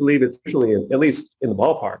like to believe it's usually at least in the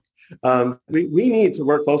ballpark. We need to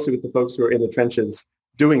work closely with the folks who are in the trenches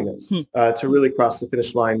doing this to really cross the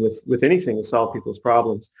finish line with anything to solve people's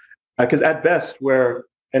problems. Because at best, we're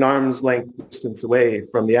an arm's length distance away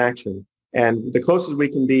from the action. And the closer we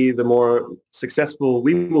can be, the more successful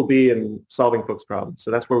we will be in solving folks' problems.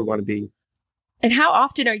 So that's where we want to be. And how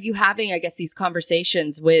often are you having, I guess, these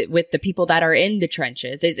conversations with the people that are in the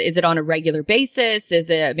trenches? Is it on a regular basis? Is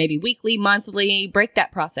it maybe weekly, monthly? Break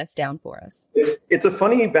that process down for us. It's a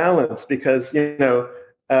funny balance because,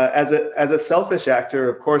 as a selfish actor,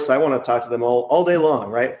 of course, I want to talk to them all day long,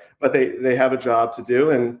 right? But they have a job to do,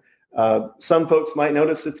 and some folks might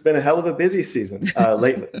notice it's been a hell of a busy season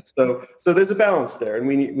lately. So there's a balance there, and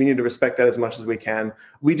we need to respect that as much as we can.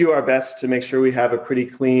 We do our best to make sure we have a pretty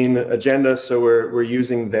clean agenda, so we're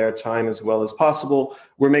using their time as well as possible.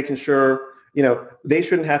 We're making sure, they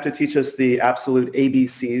shouldn't have to teach us the absolute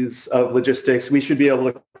ABCs of logistics. We should be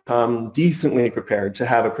able to come decently prepared to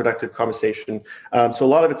have a productive conversation. So a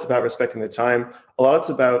lot of it's about respecting their time. A lot of it's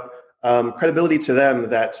about credibility to them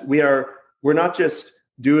that we're not just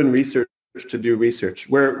doing research to do research.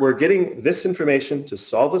 We're getting this information to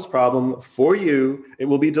solve this problem for you. It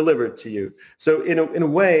will be delivered to you. So in a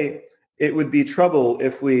way, it would be trouble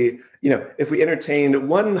if we entertained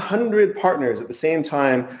 100 partners at the same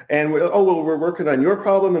time and we're working on your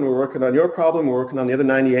problem and we're working on your problem, we're working on the other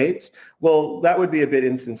 98. Well, that would be a bit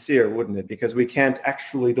insincere, wouldn't it? Because we can't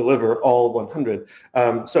actually deliver all 100.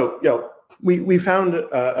 We found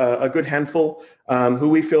a good handful who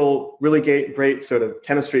we feel really great sort of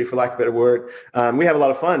chemistry, for lack of a better word. We have a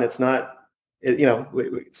lot of fun. It's not,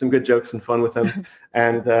 some good jokes and fun with them.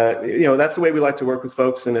 And, that's the way we like to work with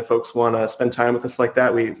folks. And if folks want to spend time with us like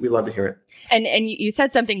that, we love to hear it. And you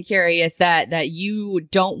said something curious that you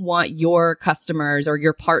don't want your customers or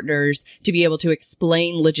your partners to be able to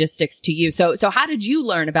explain logistics to you. So how did you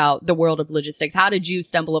learn about the world of logistics? How did you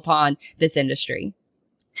stumble upon this industry?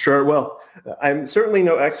 Sure. Well, I'm certainly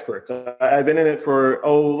no expert. I've been in it for,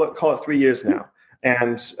 let's call it 3 years now.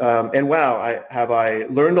 And wow, I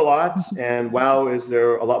learned a lot, and wow, is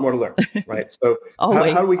there a lot more to learn, right? So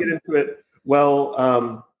how do we get into it?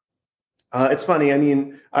 Well, it's funny. I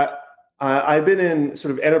mean, I've been in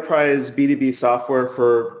sort of enterprise B2B software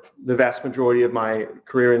for the vast majority of my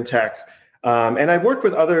career in tech. And I've worked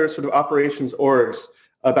with other sort of operations orgs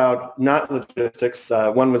about not logistics.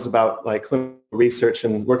 One was about like clinical research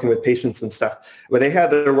and working with patients and stuff, where they had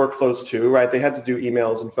their workflows too, right? They had to do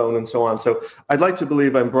emails and phone and so on. So I'd like to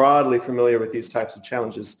believe I'm broadly familiar with these types of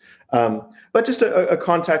challenges. But just a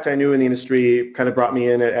contact I knew in the industry kind of brought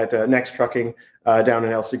me in at Next Trucking down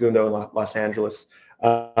in El Segundo in Los Angeles.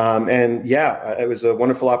 It was a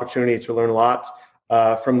wonderful opportunity to learn a lot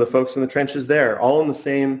from the folks in the trenches there, all in the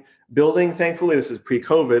same building. Thankfully, this is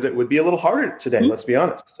pre-COVID. It would be a little harder today, let's be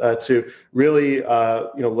honest, to really,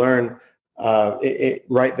 learn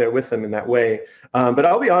right there with them in that way. But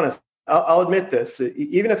I'll be honest, I'll admit this,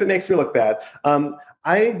 even if it makes me look bad.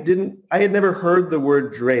 I had never heard the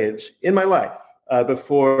word drayage in my life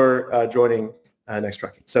before joining Next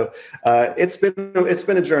Trucking. So it's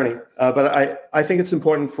been a journey, but I think it's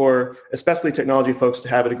important for especially technology folks to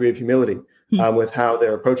have a degree of humility with how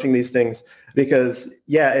they're approaching these things, because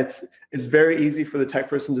it's very easy for the tech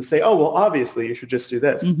person to say, oh, well, obviously you should just do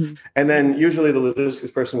this. Mm-hmm. And then usually the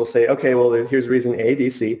logistics person will say, okay, well, here's reason A, B,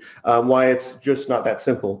 C, why it's just not that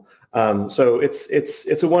simple. So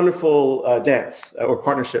it's a wonderful dance or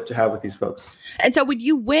partnership to have with these folks. And so when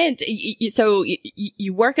you went,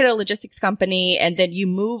 you work at a logistics company, and then you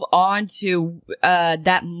move on to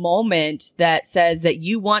that moment that says that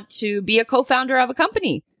you want to be a co-founder of a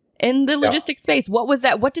company in the logistics space. What was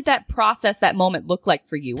that? What did that process, that moment look like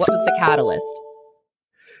for you? What was the catalyst?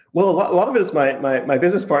 Well, a lot of it is my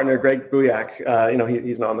business partner, Greg Buyak.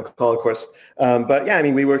 He's not on the call, of course. But yeah, I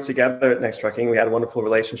mean, we worked together at Next Trucking. We had a wonderful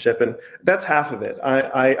relationship, and that's half of it.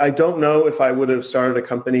 I don't know if I would have started a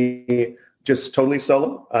company just totally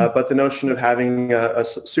solo, but the notion of having a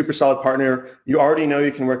super solid partner, you already know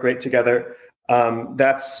you can work great together.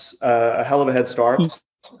 That's a hell of a head start.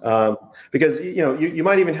 Because you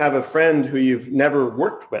might even have a friend who you've never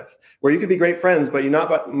worked with, where you could be great friends, but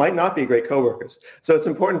might not be great coworkers. So it's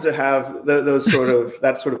important to have those sort of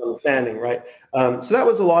that sort of understanding, right? So that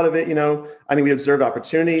was a lot of it. We observed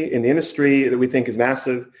opportunity in the industry that we think is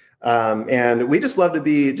massive. And we just love to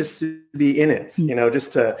be in it,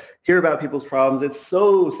 just to hear about people's problems. It's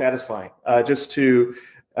so satisfying just to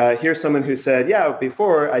hear someone who said, yeah,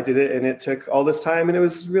 before I did it and it took all this time and it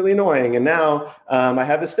was really annoying. And now I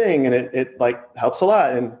have this thing and it like helps a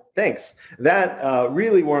lot. And thanks. That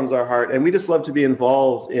really warms our heart. And we just love to be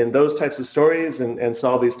involved in those types of stories and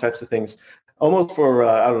solve these types of things almost for,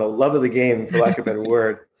 love of the game, for lack of a better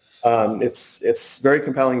word. It's very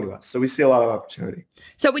compelling to us. So we see a lot of opportunity.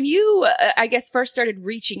 So when you, first started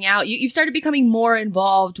reaching out, you started becoming more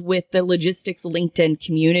involved with the logistics LinkedIn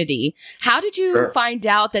community. How did you find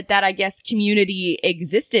out that community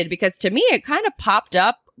existed? Because to me, it kind of popped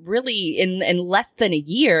up really in less than a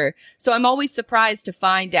year. So I'm always surprised to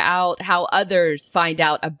find out how others find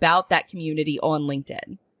out about that community on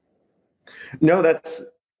LinkedIn. No,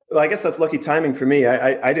 I guess that's lucky timing for me.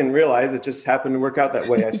 I didn't realize it just happened to work out that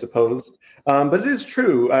way, I suppose. But it is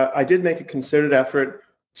true. I did make a concerted effort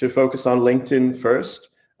to focus on LinkedIn first,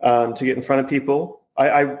 to get in front of people.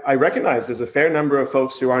 I recognize there's a fair number of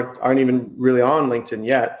folks who aren't even really on LinkedIn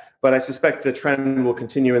yet, but I suspect the trend will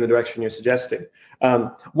continue in the direction you're suggesting.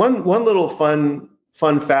 One little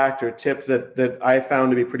fun fact or tip that I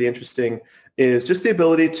found to be pretty interesting is just the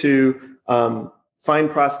ability to find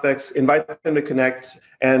prospects, invite them to connect,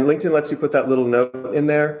 and LinkedIn lets you put that little note in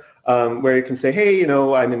there where you can say, hey,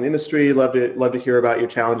 I'm in the industry, love to hear about your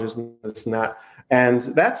challenges and this and that. And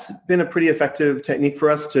that's been a pretty effective technique for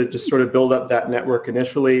us to just sort of build up that network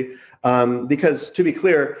initially. Because to be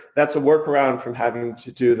clear, that's a workaround from having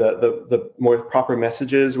to do the more proper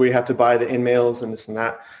messages where you have to buy the in-mails and this and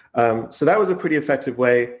that. So that was a pretty effective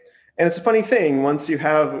way. And it's a funny thing, once you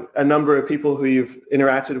have a number of people who you've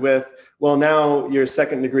interacted with, well, now you're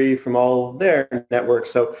second degree from all their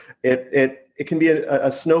networks. So it can be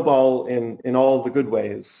a snowball in all the good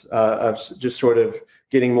ways of just sort of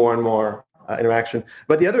getting more and more interaction.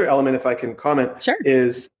 But the other element, if I can comment,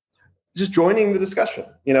 is just joining the discussion.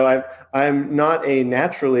 I'm not a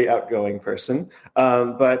naturally outgoing person,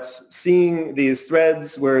 but seeing these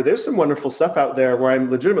threads where there's some wonderful stuff out there where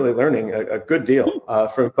I'm legitimately learning a good deal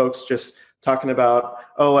from folks just talking about,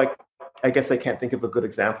 I guess I can't think of a good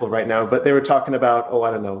example right now, but they were talking about,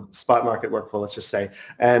 spot market workflow, let's just say,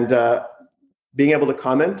 and being able to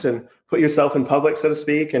comment and put yourself in public, so to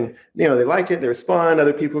speak, and they like it, they respond,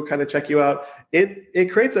 other people kind of check you out.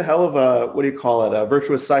 It creates a hell of a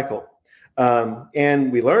virtuous cycle.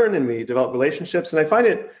 And we learn and we develop relationships. And I find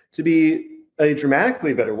it to be a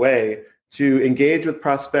dramatically better way to engage with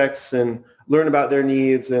prospects and learn about their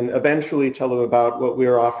needs and eventually tell them about what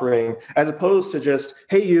we're offering, as opposed to just,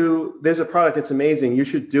 hey, there's a product, it's amazing, you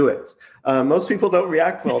should do it. Most people don't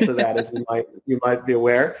react well to that, as you might be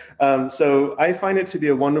aware. So I find it to be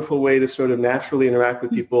a wonderful way to sort of naturally interact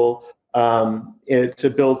with people,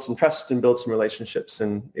 to build some trust and build some relationships.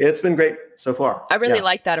 And it's been great so far. I really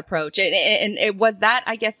like that approach. And it was that,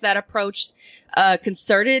 I guess, that approach,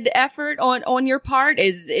 concerted effort on your part?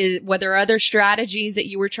 Were there other strategies that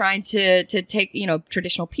you were trying to take,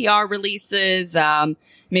 traditional PR releases,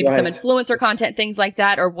 maybe some influencer content, things like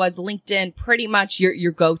that? Or was LinkedIn pretty much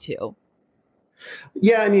your go-to?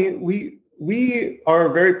 Yeah, we are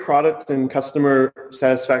very product and customer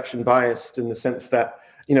satisfaction biased in the sense that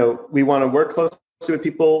we want to work closely with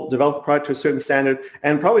people, develop the product to a certain standard,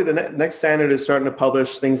 and probably the next standard is starting to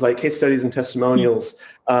publish things like case studies and testimonials.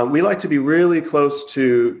 We like to be really close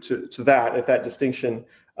to that, if that distinction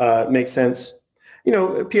makes sense.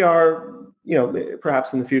 PR,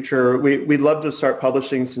 perhaps in the future, we'd love to start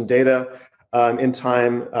publishing some data in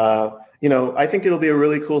time. I think it'll be a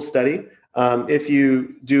really cool study. If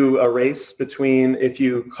you do a race between, if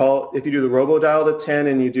you do the robo-dial to 10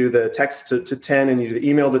 and you do the text to 10 and you do the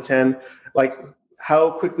email to 10, like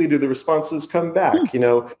how quickly do the responses come back?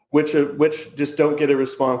 Which just don't get a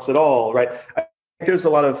response at all, right? I think there's a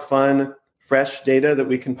lot of fun, fresh data that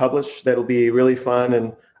we can publish that'll be really fun,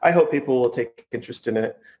 and I hope people will take interest in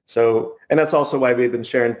it. So, and that's also why we've been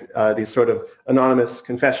sharing these sort of anonymous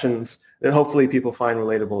confessions that hopefully people find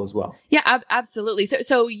relatable as well. Yeah, absolutely.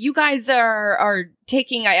 So you guys are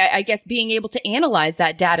taking, I guess, being able to analyze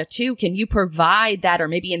that data too. Can you provide that, or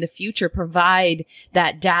maybe in the future provide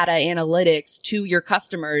that data analytics to your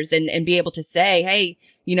customers and be able to say, hey,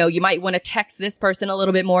 you might want to text this person a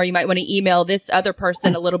little bit more. You might want to email this other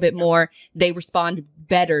person a little bit more. They respond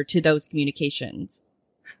better to those communications.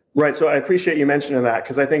 Right. So I appreciate you mentioning that,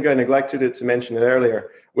 because I think I neglected to mention it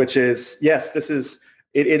earlier, which is, yes, this is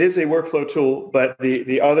it is a workflow tool, but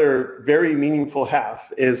the other very meaningful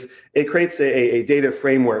half is it creates a data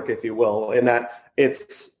framework, if you will, in that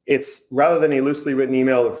it's rather than a loosely written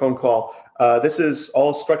email or phone call, this is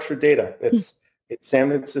all structured data. It's San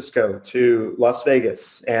Francisco to Las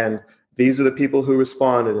Vegas, and these are the people who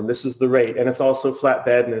responded, and this is the rate, and it's also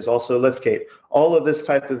flatbed, and there's also liftgate. All of this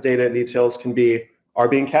type of data and details are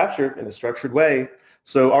being captured in a structured way.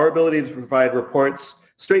 So our ability to provide reports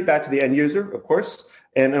straight back to the end user, of course,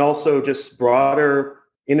 and also just broader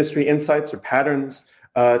industry insights or patterns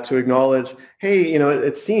to acknowledge, hey,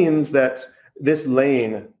 it seems that this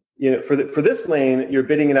lane, for this lane, you're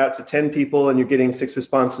bidding it out to 10 people and you're getting 6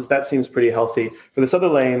 responses. That seems pretty healthy. For this other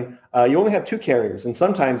lane, you only have 2 carriers, and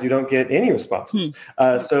sometimes you don't get any responses.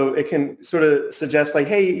 So it can sort of suggest like,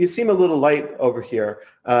 hey, you seem a little light over here.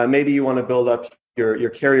 Maybe you want to build up your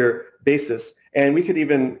carrier basis. And we could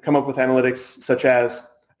even come up with analytics such as,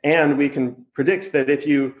 and we can predict that if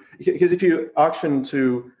you auction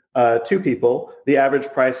to 2 people, the average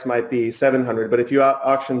price might be $700. But if you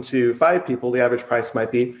auction to 5 people, the average price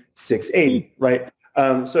might be $680, right?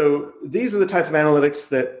 So these are the type of analytics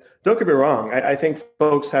that, don't get me wrong, I think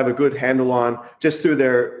folks have a good handle on just through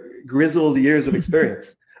their grizzled years of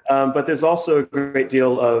experience. But there's also a great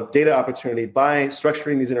deal of data opportunity by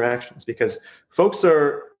structuring these interactions, because folks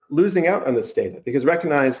are losing out on this data. Because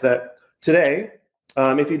recognize that today,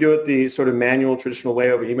 if you do it the sort of manual, traditional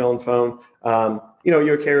way over email and phone,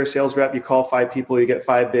 you're a carrier sales rep, you call 5 people, you get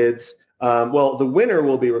 5 bids. Well, the winner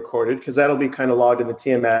will be recorded because that'll be kind of logged in the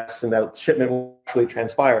TMS, and that shipment will actually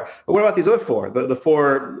transpire. But what about these other 4, the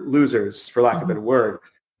 4 losers, for lack of a better word?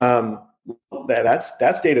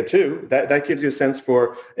 That's data too. That gives you a sense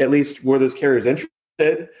for at least were those carriers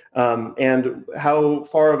interested, and how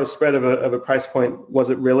far of a spread of a price point was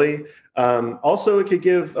it really. Also, it could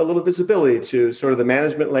give a little visibility to sort of the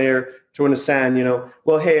management layer to understand,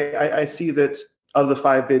 well, hey, I see that of the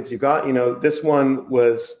 5 bids you got, this one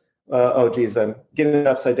was, I'm getting it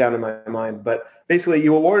upside down in my mind. But basically,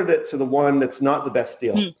 you awarded it to the one that's not the best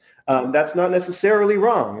deal. That's not necessarily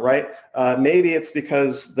wrong, right? Maybe it's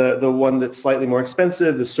because the one that's slightly more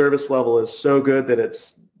expensive, the service level is so good that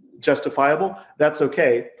it's justifiable. That's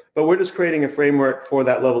okay. But we're just creating a framework for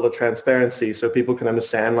that level of transparency so people can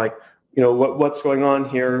understand, like, what's going on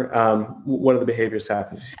here? What are the behaviors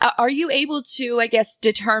happening? Are you able to, I guess,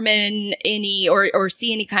 determine any or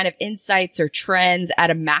see any kind of insights or trends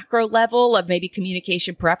at a macro level of maybe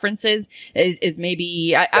communication preferences? Is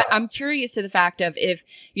maybe, I'm curious to the fact of if,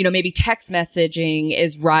 maybe text messaging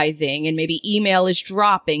is rising and maybe email is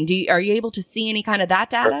dropping. Are you able to see any kind of that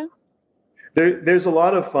data? There's a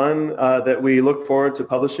lot of fun that we look forward to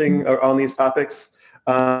publishing on these topics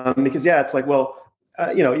because, it's like, well,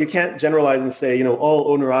 you can't generalize and say,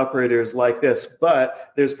 all owner-operators like this,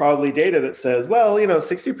 but there's probably data that says, well,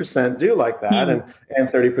 60% do like that and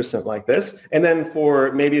 30% like this. And then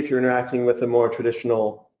for maybe if you're interacting with a more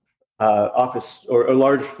traditional office or a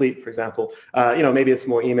large fleet, for example, maybe it's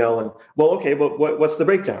more email and, well, okay, but what's the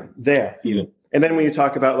breakdown there even? And then when you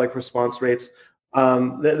talk about like response rates,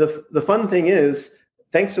 the fun thing is,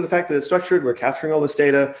 thanks to the fact that it's structured, we're capturing all this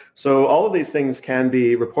data. So all of these things can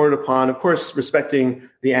be reported upon, of course, respecting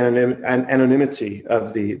the anonymity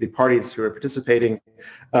of the parties who are participating.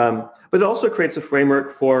 But it also creates a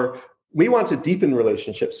framework we want to deepen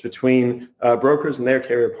relationships between brokers and their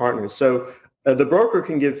carrier partners. So the broker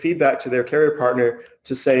can give feedback to their carrier partner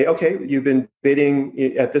to say, okay, you've been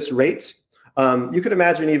bidding at this rate. You could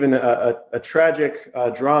imagine even a tragic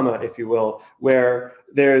drama, if you will, where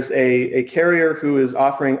there's a carrier who is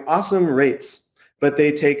offering awesome rates, but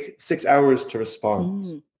they take 6 hours to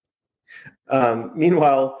respond.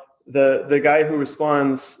 Meanwhile, the guy who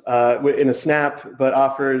responds in a snap but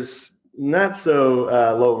offers not so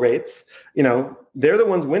low rates, they're the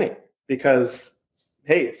ones winning because,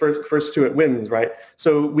 hey, first to it wins, right?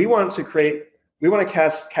 So we want to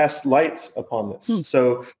cast light upon this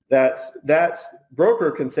so that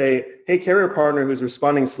broker can say, hey, carrier partner who's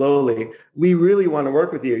responding slowly, we really want to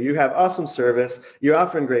work with you. You have awesome service. You're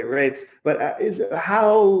offering great rates. But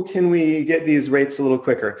how can we get these rates a little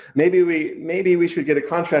quicker? Maybe we should get a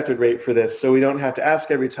contracted rate for this so we don't have to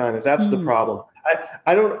ask every time if that's the problem.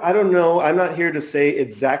 I don't know. I'm not here to say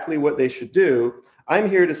exactly what they should do. I'm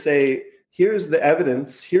here to say, here's the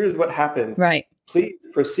evidence. Here's what happened. Right. Please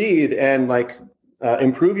proceed and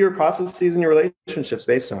improve your processes and your relationships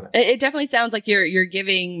based on it. It definitely sounds like you're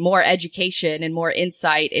giving more education and more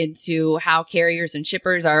insight into how carriers and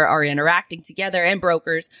shippers are interacting together, and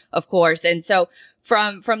brokers, of course. And so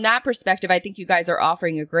from that perspective, I think you guys are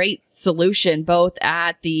offering a great solution, both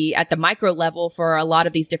at the micro level for a lot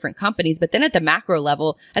of these different companies, but then at the macro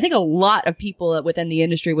level, I think a lot of people within the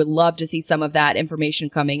industry would love to see some of that information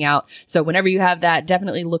coming out. So whenever you have that,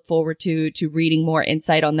 definitely look forward to reading more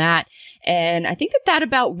insight on that. And I think that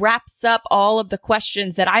about wraps up all of the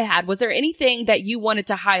questions that I had. Was there anything that you wanted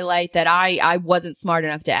to highlight that I wasn't smart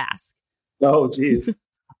enough to ask? Oh, geez.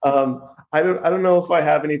 I don't know if I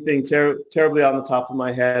have anything terribly on the top of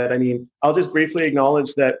my head. I mean, I'll just briefly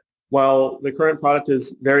acknowledge that while the current product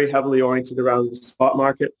is very heavily oriented around the spot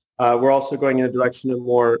market, we're also going in a direction of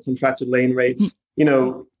more contracted lane rates. You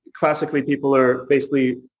know, classically, people are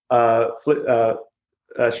basically schlepping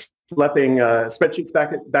spreadsheets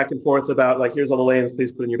back and forth about, like, here's all the lanes,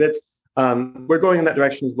 please put in your bits. We're going in that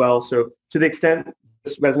direction as well. So to the extent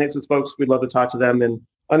this resonates with folks, we'd love to talk to them and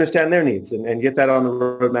understand their needs and get that on the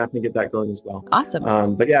roadmap and get that going as well.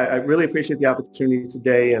 Awesome. But yeah, I really appreciate the opportunity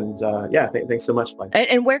today. And thanks so much, Mike.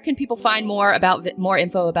 And where can people find more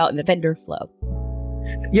info about the vendor flow?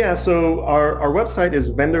 Yeah, so our website is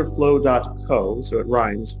vendorflow.co. So it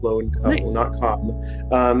rhymes, flow and co, nice. Not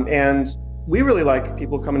com. And we really like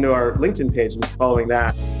people coming to our LinkedIn page and following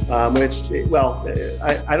that, I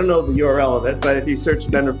don't know the URL of it, but if you search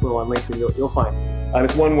VendorFlow on LinkedIn, you'll find it.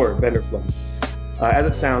 It's one word, VendorFlow. As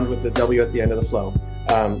it sounds, with the W at the end of the flow.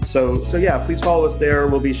 So yeah, please follow us there.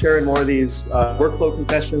 We'll be sharing more of these workflow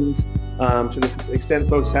confessions. To the extent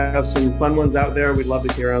folks have some fun ones out there, we'd love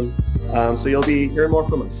to hear them. So you'll be hearing more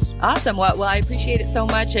from us. Awesome. Well, I appreciate it so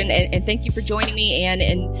much, and thank you for joining me.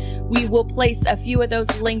 And we will place a few of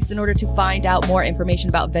those links in order to find out more information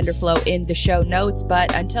about VendorFlow in the show notes.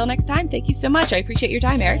 But until next time, thank you so much. I appreciate your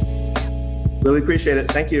time, Eric. Really appreciate it.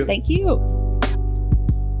 Thank you. Thank you.